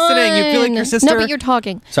I'm listening. You feel like your sister? No, but you're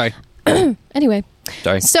talking. Sorry. Anyway.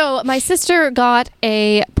 Sorry. So my sister got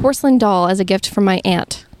a porcelain doll as a gift from my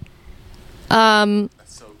aunt. That's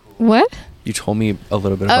so cool. What? You told me a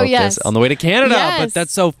little bit about this on the way to Canada, but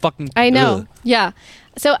that's so fucking... I know. Ugh. Yeah.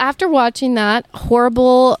 So after watching that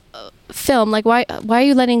horrible film, like why are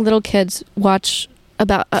you letting little kids watch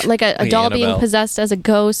about like a doll Annabelle. being possessed as a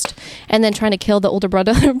ghost and then trying to kill the older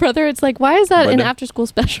brother? It's like, why is that an after school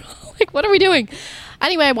special? Like, what are we doing?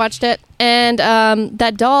 Anyway, I watched it, and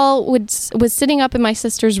that doll was sitting up in my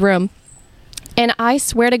sister's room, and I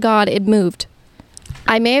swear to God, it moved.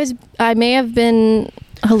 I may have been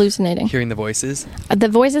hallucinating. Hearing the voices? The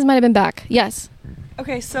voices might have been back. Yes.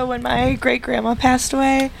 Okay, so when my great-grandma passed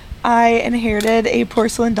away, I inherited a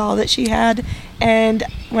porcelain doll that she had, and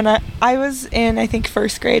when I was in, I think,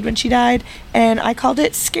 1st grade when she died, and I called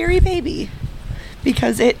it Scary Baby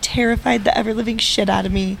because it terrified the ever-living shit out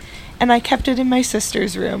of me, and I kept it in my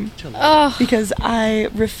sister's room because I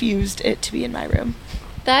refused it to be in my room.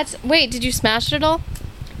 Wait, did you smash it all?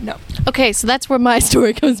 No. Okay, so that's where my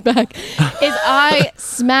story comes back. Is I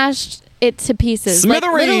smashed it to pieces.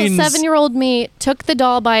 Smithereens! Like, little 7-year-old me took the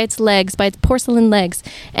doll by its porcelain legs,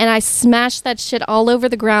 and I smashed that shit all over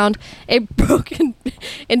the ground. It broke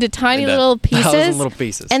into tiny little pieces. 1,000 little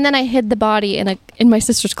pieces. And then I hid the body in my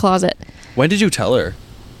sister's closet. When did you tell her?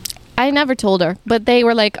 I never told her, but they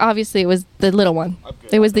were like, obviously it was the little one.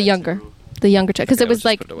 It was the younger child. Because it was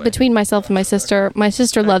like between myself and my sister. My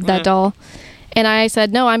sister loved that doll. And I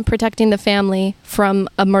said, no, I'm protecting the family from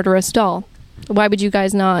a murderous doll. Why would you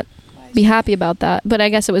guys not be happy about that? But I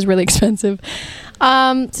guess it was really expensive.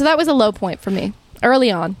 So that was a low point for me early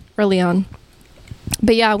on.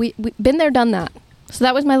 But yeah, we been there, done that. So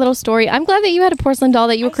that was my little story. I'm glad that you had a porcelain doll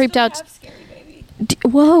that you were creeped out.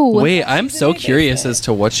 Whoa. Wait, I'm so curious as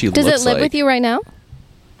to what she looks like. Does it live with you right now?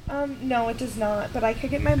 No, it does not. But I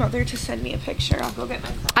could get my mother to send me a picture. I'll go get my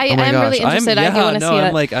phone. I am really interested. I do want to see it.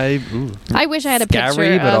 I'm like, I wish I had a scary,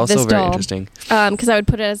 picture but of also this very doll. Interesting. Because I would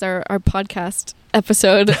put it as our podcast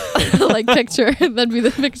episode, like picture. That'd be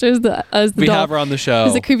the picture as the we doll. have her on the show.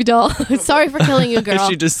 As a creepy doll. Sorry for killing you, girl.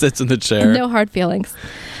 She just sits in the chair. No hard feelings.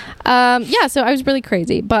 Yeah, so I was really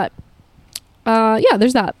crazy, but yeah,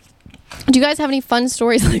 there's that. Do you guys have any fun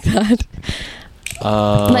stories like that?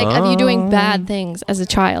 Like of you doing bad things as a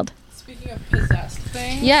child? Speaking of possessed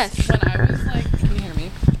things. Yes. When I was like, can you hear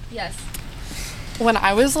me? Yes. When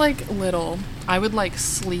I was like little, I would like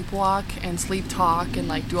sleepwalk and sleep talk and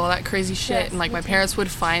like do all that crazy shit. And like my parents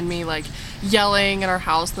would find me like yelling at our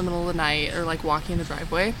house in the middle of the night or like walking in the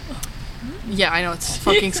driveway. Yeah, I know, it's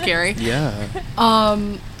fucking scary. Yeah.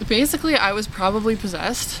 Basically, I was probably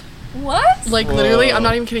possessed. What? Like, literally, I'm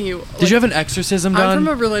not even kidding you. Did you have an exorcism done? I'm from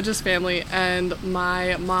a religious family, and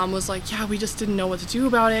my mom was like, yeah, we just didn't know what to do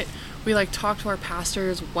about it. We, like, talked to our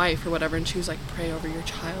pastor's wife or whatever, and she was like, pray over your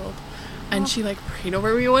child. And she, like, prayed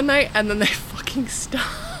over me one night, and then they fucking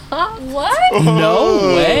stopped. What?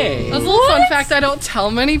 No way. That's a little fun fact I don't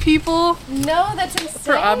tell many people. No, that's insane.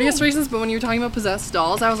 For obvious reasons, but when you were talking about possessed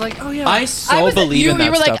dolls, I was like, oh yeah. I believe in that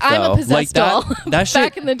you were like, stuff, I'm though. a possessed doll. That shit.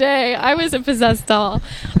 Back in the day, I was a possessed doll.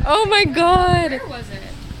 Oh my god. Where was it?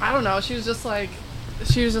 I don't know. She was just like,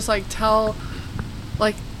 tell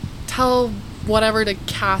whatever to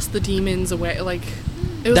cast the demons away. Like,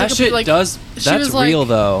 it was That like shit like, does. she That's was, like, real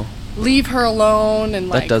though. leave her alone and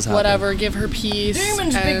That like does happen. whatever, give her peace.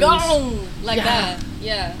 Demons be and- gone. Like that.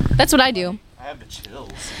 Yeah. That's what I do. I have the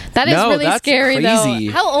chills. That is No, really that's scary crazy.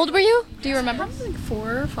 though. How old were you? Do you remember? I was like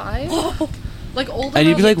 4 or 5. Like older. And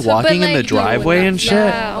you'd be like enough walking but, in the like, driveway and shit.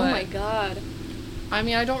 Yeah. Oh But- my god. I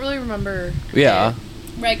mean, I don't really remember. Yeah.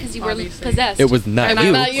 Right, because you Obviously. were possessed. It was not And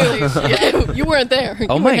you. Not you. Yeah, you weren't there.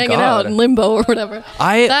 Oh you my were hanging God. out in limbo or whatever.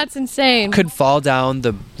 I That's insane. could fall down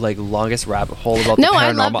the like longest rabbit hole about the No, paranormal.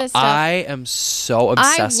 I love this stuff. I am so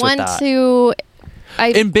obsessed I with want that. to.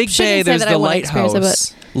 In Big Bay, shouldn't say there's that the I want to experience it,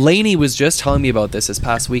 lighthouse. Lainey was just telling me about this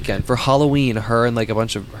past weekend. For Halloween, her and like a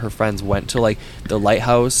bunch of her friends went to like the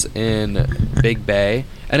lighthouse in Big Bay,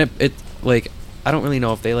 and it like I don't really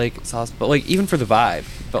know if they like sauce, but like even for the vibe,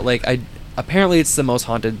 but like apparently it's the most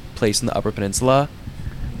haunted place in the Upper Peninsula.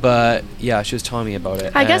 But yeah, she was telling me about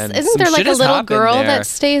it. I guess and isn't some there like shit a has little happened girl there. that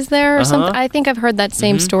stays there or something? I think I've heard that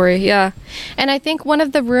same story. Yeah, and I think one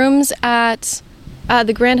of the rooms at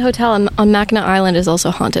the Grand Hotel on Mackinac Island is also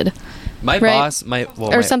haunted. My right?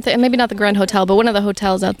 boss, something, maybe not the Grand Hotel, but one of the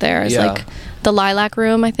hotels out there is like the Lilac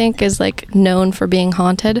Room. I think is like known for being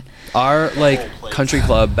haunted. Our like country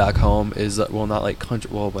club back home is not like country,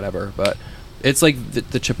 whatever, but it's like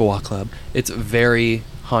the Chippewa Club. It's very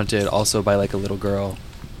haunted, also by like a little girl.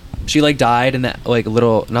 She like died in that like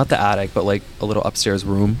little, not the attic, but like a little upstairs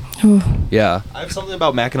room. Yeah. I have something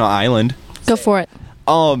about Mackinac Island. Go for it.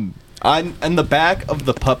 On the back of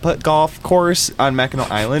the putt-putt golf course on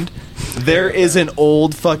Mackinac Island, there is an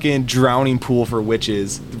old fucking drowning pool for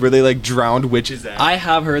witches where they like drowned witches at. I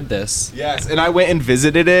have heard this. Yes, and I went and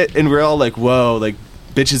visited it, and we're all like, whoa, like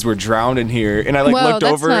bitches were drowned in here. And I like Whoa, looked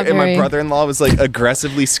that's over, not and my very- brother-in-law was like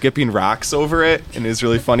aggressively skipping rocks over it, and it was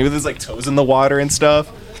really funny with his like toes in the water and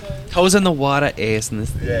stuff. Toes in the water, ass in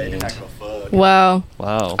this. Yeah, you not gonna fuck. Wow.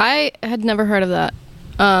 Wow. I had never heard of that.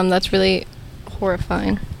 That's really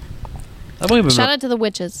horrifying. I've only been Shout out to the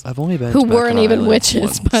witches. I've only been who to weren't Mackinac even Island witches,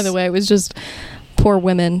 once. by the way. It was just poor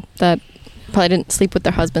women that probably didn't sleep with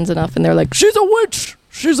their husbands enough, and they're like, "She's a witch.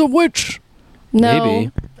 She's a witch." No,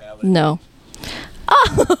 Maybe. no.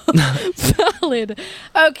 Oh, valid.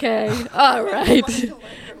 Okay. All right.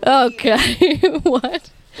 Okay. What?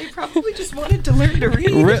 They probably just wanted to learn to read.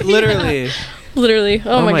 Literally. Literally.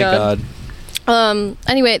 Oh, my god.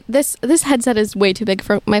 Anyway, this headset is way too big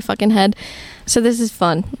for my fucking head, so this is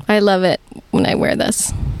fun. I love it when I wear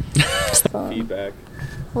this. It's fun. Feedback.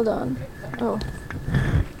 Hold on. Oh.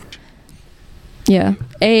 Yeah.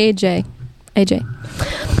 AJ.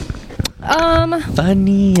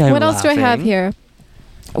 Funny. What else do I have here?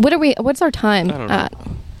 What's our time I don't know. at?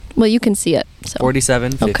 Well, you can see it. So.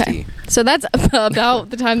 47:50. Okay. So that's about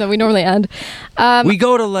the time that we normally end. We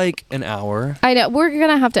go to like an hour. I know we're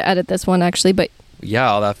gonna have to edit this one actually, but Yeah,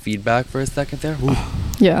 all that feedback for a second there. Ooh.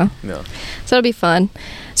 yeah. Yeah. So it'll be fun.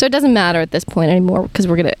 So it doesn't matter at this point anymore because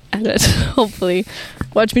we're gonna edit. Hopefully,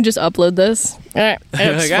 watch me just upload this. All right,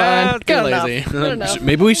 it's Like, fine. it's Good lazy. enough. Good enough.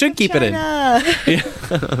 Maybe we should keep it in.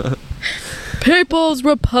 China. People's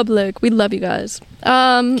Republic. We love you guys.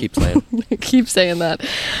 Keep playing. Keep saying that.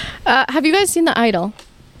 Have you guys seen The Idol?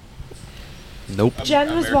 Nope.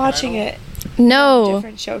 Jen was watching it. No.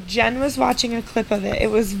 Different show. Jen was watching a clip of it.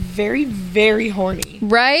 It was very, very horny.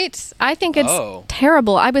 Right? I think it's Oh.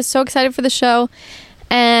 terrible. I was so excited for the show,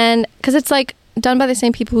 and because it's like done by the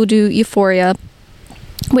same people who do Euphoria,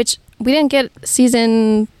 which we didn't get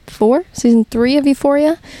season 3 of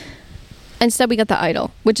Euphoria. Instead, we got The Idol,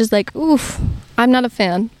 which is like, oof, I'm not a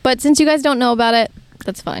fan. But since you guys don't know about it,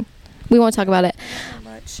 that's fine. We won't talk about it. So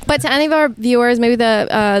much. But to any of our viewers, maybe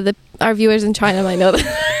our viewers in China might know that.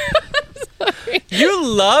 Sorry. You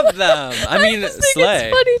love them. I mean, It's slay.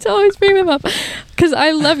 funny to always bring them up because I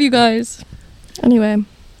love you guys. Anyway,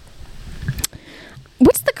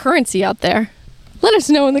 what's the currency out there? Let us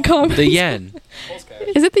know in the comments. The yen.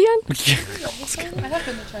 Is it the yen? I have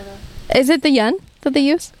been to China. Is it the yen that they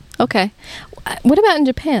use? Okay. What about in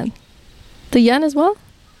Japan? The yen as well?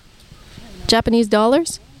 Japanese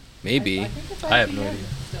dollars? Maybe. I have no idea.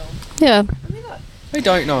 Yeah. I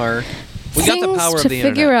don't know. We got the Things power to of the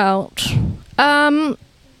figure internet. out.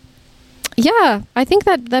 Yeah, I think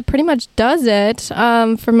that pretty much does it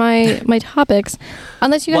for my topics.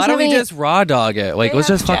 Unless you guys Why have don't we any just raw dog it? Like, They let's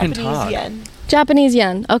have just fucking Japanese talk. yen. Japanese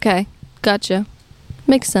yen. Okay, gotcha.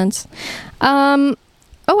 Makes sense. I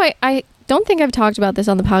don't think I've talked about this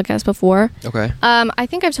on the podcast before. Okay. I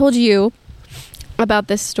think I've told you about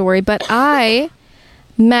this story, but I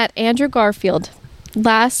met Andrew Garfield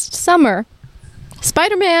last summer.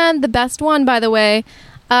 Spider-Man, the best one, by the way.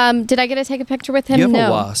 Did I get to take a picture with him? You have No.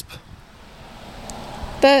 a wasp.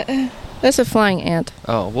 That's a flying ant.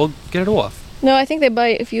 Oh, well, get it off. No, I think they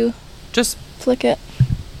bite if you Just flick it.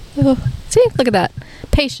 Oh, see, look at that.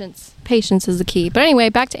 Patience. Patience is the key. But anyway,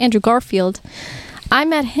 back to Andrew Garfield. I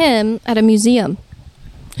met him at a museum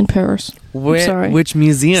in Paris. sorry. Which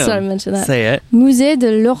museum? Sorry to mention that. Say it. Musée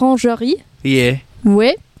de l'Orangerie. Yeah.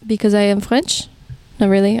 Oui, because I am French. Not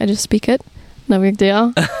really, I just speak it. No big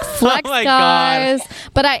deal. Flex, my guys.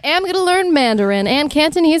 But I am going to learn Mandarin and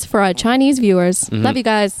Cantonese for our Chinese viewers. Mm-hmm. Love you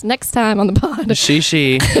guys. Next time on the pod.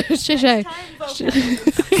 Shishi. Shishay.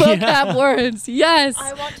 Vocab words. Yes.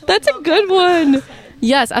 I want to That's a learn good vocab. one.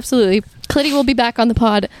 Yes, absolutely. Clitty will be back on the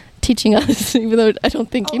pod teaching us, even though I don't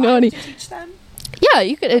think you know I any. have to teach them? Yeah,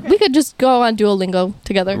 you could. We could just go on Duolingo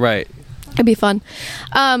together. Right. It'd be fun.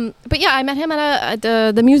 But yeah, I met him at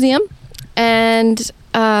the museum, and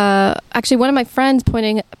actually one of my friends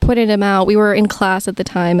pointed him out. We were in class at the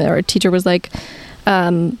time. Our teacher was like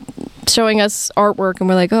showing us artwork, and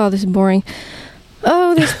we're like, oh, this is boring.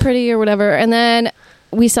 Oh, this is pretty or whatever. And then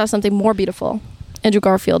we saw something more beautiful. Andrew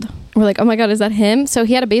Garfield. We're like, oh my God, is that him? So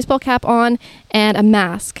he had a baseball cap on and a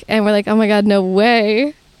mask. And we're like, oh my God, no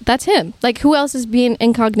way. That's him. Like, who else is being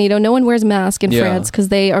incognito? No one wears a mask in France because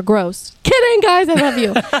they are gross. Kidding, guys. I love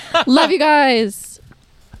you. Love you guys.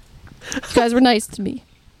 You guys were nice to me.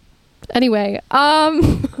 Anyway, but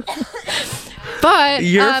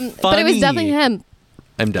it was definitely him.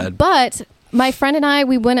 I'm dead. But my friend and I,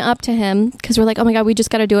 we went up to him because we're like, oh my God, we just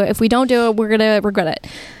got to do it. If we don't do it, we're going to regret it.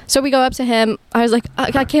 So we go up to him. I was like,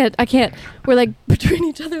 I can't. We're like between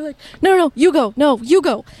each other, like, no, you go. No, you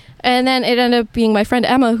go. And then it ended up being my friend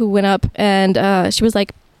Emma who went up, and she was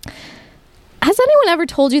like, has anyone ever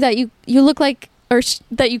told you that you look like, or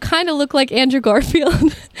that you kind of look like Andrew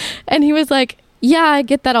Garfield? And he was like, yeah, I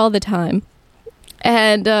get that all the time.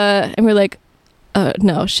 And we're like,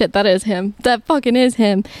 no, shit, that is him. That fucking is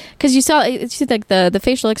him. Because you saw, it's just like the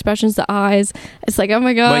facial expressions, the eyes. It's like, oh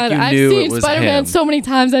my God, I've seen Spider-Man so many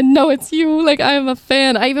times. I know it's you. Like, I am a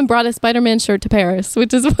fan. I even brought a Spider-Man shirt to Paris,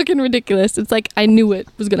 which is fucking ridiculous. It's like, I knew it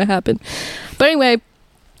was going to happen. But anyway,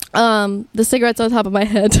 the cigarette's on top of my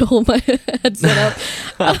head to hold my headset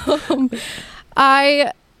up.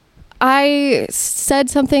 I said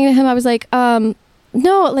something to him. I was like,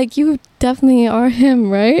 no, like, you definitely are him,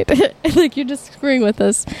 right? Like, you're just screwing with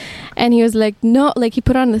us. And he was like, no, like, he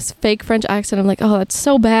put on this fake French accent. I'm like, oh, that's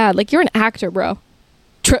so bad. Like, you're an actor, bro.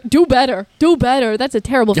 Do better. That's a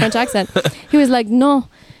terrible French accent. He was like, no.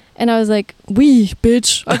 And I was like, oui,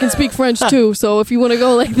 bitch, I can speak French too. So if you want to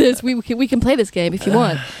go like this, we can play this game if you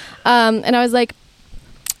want. And I was like,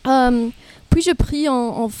 puis-je pris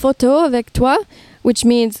en photo avec toi? Which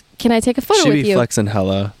means, can I take a photo with you? She be flexing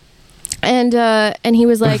hella. And he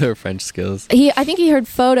was like, their French skills. I think he heard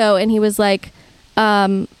photo, and he was like,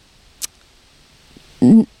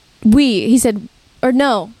 oui. He said, or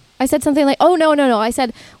no. I said something like, oh, no. I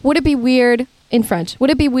said, would it be weird, in French,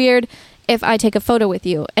 would it be weird if I take a photo with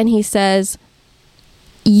you? And he says,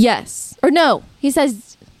 yes. Or no. He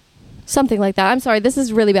says something like that. I'm sorry, this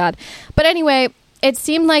is really bad. But anyway, it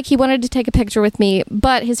seemed like he wanted to take a picture with me,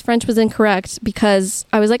 but his French was incorrect because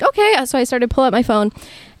I was like, okay. So I started to pull out my phone.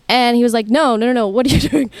 And he was like, no, what are you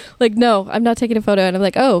doing? Like, no, I'm not taking a photo. And I'm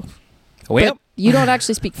like, oh, well, you don't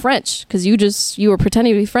actually speak French because you were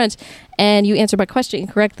pretending to be French. And you answered my question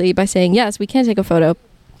incorrectly by saying, yes, we can take a photo.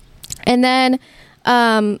 And then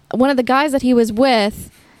one of the guys that he was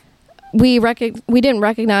with, we didn't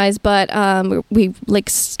recognize, but we like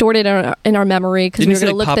stored it in our memory because we were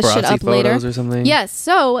going to look this shit up later. Or something? Yes.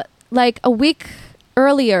 So like a week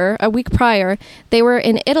prior, they were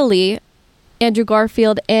in Italy, Andrew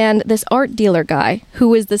Garfield and this art dealer guy who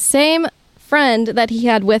was the same friend that he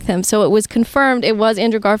had with him. So it was confirmed it was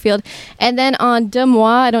Andrew Garfield. And then on Deux Mois,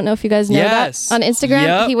 I don't know if you guys know that, on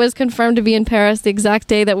Instagram, he was confirmed to be in Paris the exact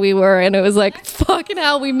day that we were. And it was like, fucking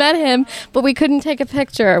hell, we met him, but we couldn't take a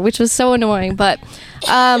picture, which was so annoying. But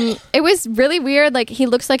it was really weird. Like, he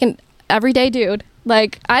looks like an everyday dude.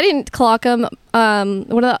 Like, I didn't clock him. One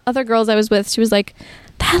of the other girls I was with, she was like,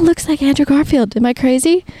 that looks like Andrew Garfield. Am I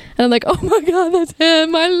crazy? And I'm like, oh my God, that's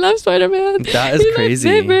him. I love Spider-Man. That is crazy.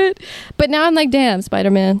 My favorite. But now I'm like, damn,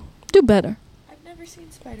 Spider-Man, do better. I've never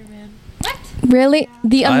seen Spider-Man. What? Really?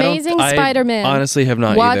 The Amazing Spider-Man. I honestly have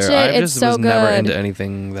not Watch either. it. I It's just so was never good. into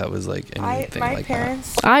anything that was like anything My like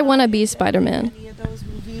parents. I want to be Spider-Man. Any of those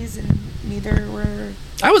movies, and neither were.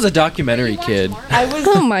 that. I was a documentary kid. I was.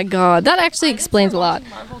 Oh my God, that actually explains a lot.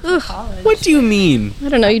 What do you mean? I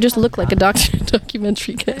don't know. You just look like a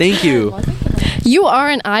documentary kid. Thank you. You are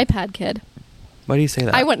an iPad kid. Why do you say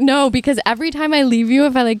that? No, because every time I leave you,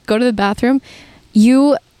 if I like go to the bathroom,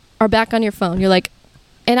 you are back on your phone. You're like,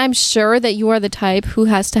 and I'm sure that you are the type who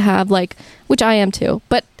has to have like, which I am too,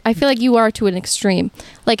 but I feel like you are to an extreme.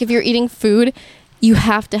 Like if you're eating food, you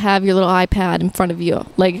have to have your little iPad in front of you,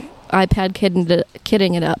 like iPad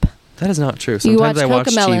kidding it up. That is not true. You watch Sometimes I watch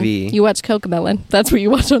Cocomelon. TV. You watch Cocomelon. That's what you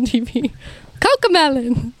watch on TV.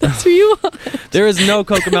 Cocomelon. That's what you watch. There is no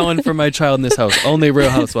Cocomelon for my child in this house. Only Real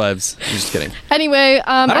Housewives. I'm just kidding. Anyway,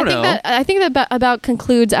 I think that about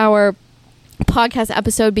concludes our podcast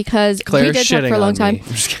episode because Claire's we did talk shitting for a long on time. me.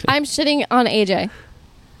 I'm just kidding. I'm shitting on AJ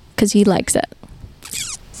because he likes it.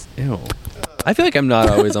 Ew. I feel like I'm not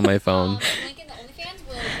always on my phone. The link in the OnlyFans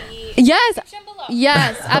will be Yes. description below.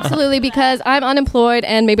 Yes, absolutely, because I'm unemployed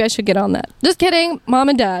and maybe I should get on that. Just kidding, Mom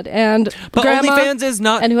and Dad and But Grandma OnlyFans is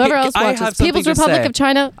not... and whoever else I watches. have something People's to Republic say. of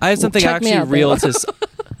China. I have something check me actually out, real babe. to...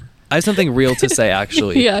 I have something real to say,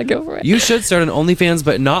 actually. Yeah, go for it. You should start an OnlyFans,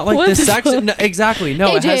 but not like What the the section. fuck? No, exactly.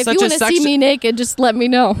 No, it AJ, has if such you a want to see section. me naked, just let me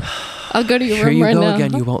know. I'll go to your Here room you right go now.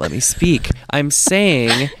 again. You won't let me speak. I'm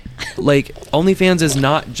saying, like, OnlyFans is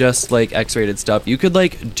not just like X-rated stuff. You could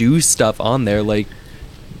like do stuff on there, like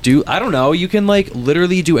I don't know. You can like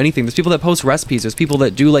literally do anything. There's people that post recipes. There's people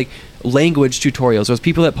that do like language tutorials. There's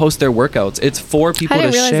people that post their workouts. It's for people I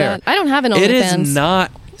didn't to realize share. that. I don't have an OnlyFans. It is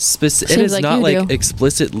not specific. It Seems is like not you like do.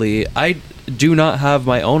 explicitly. I do not have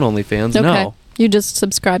my own OnlyFans. Okay. No. You just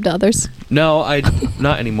subscribe to others. No, I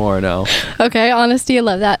not anymore. No, Okay, honesty, I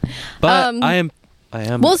love that. but I am.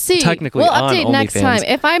 We'll see. Technically, we'll on update next OnlyFans. time.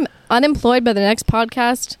 If I'm unemployed by the next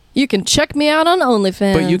podcast, you can check me out on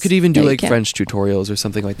OnlyFans. But you could even do Yeah, you like can. French tutorials or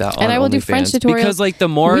something like that. And on I will do OnlyFans. French tutorials. Because like the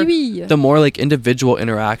more Oui, oui. like individual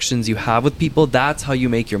interactions you have with people, that's how you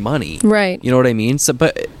make your money. Right. You know what I mean? So,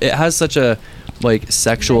 but it has such a like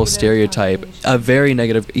sexual Negative stereotype, connotation. a very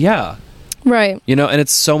negative. Yeah. Right. You know, and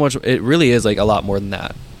it's so much. It really is like a lot more than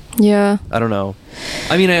that. Yeah. I don't know.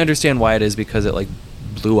 I mean, I understand why it is because it like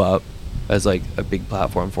blew up as like a big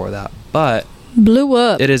platform for that, but Blew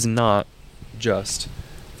up. it is not just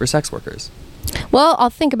for sex workers. Well, I'll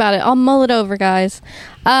think about it. I'll mull it over, guys.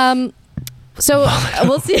 So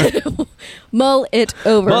we'll see. Mull it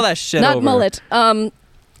over. Mull that shit Not over. mull it.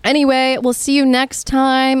 Anyway, we'll see you next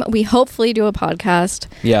time. We hopefully do a podcast.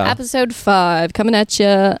 Yeah. Episode 5 coming at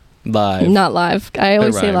you. Live. Not live. I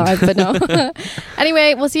always say rhymed. live, but no.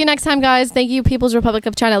 Anyway, we'll see you next time, guys. Thank you, People's Republic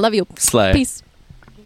of China. Love you. Slay. Peace.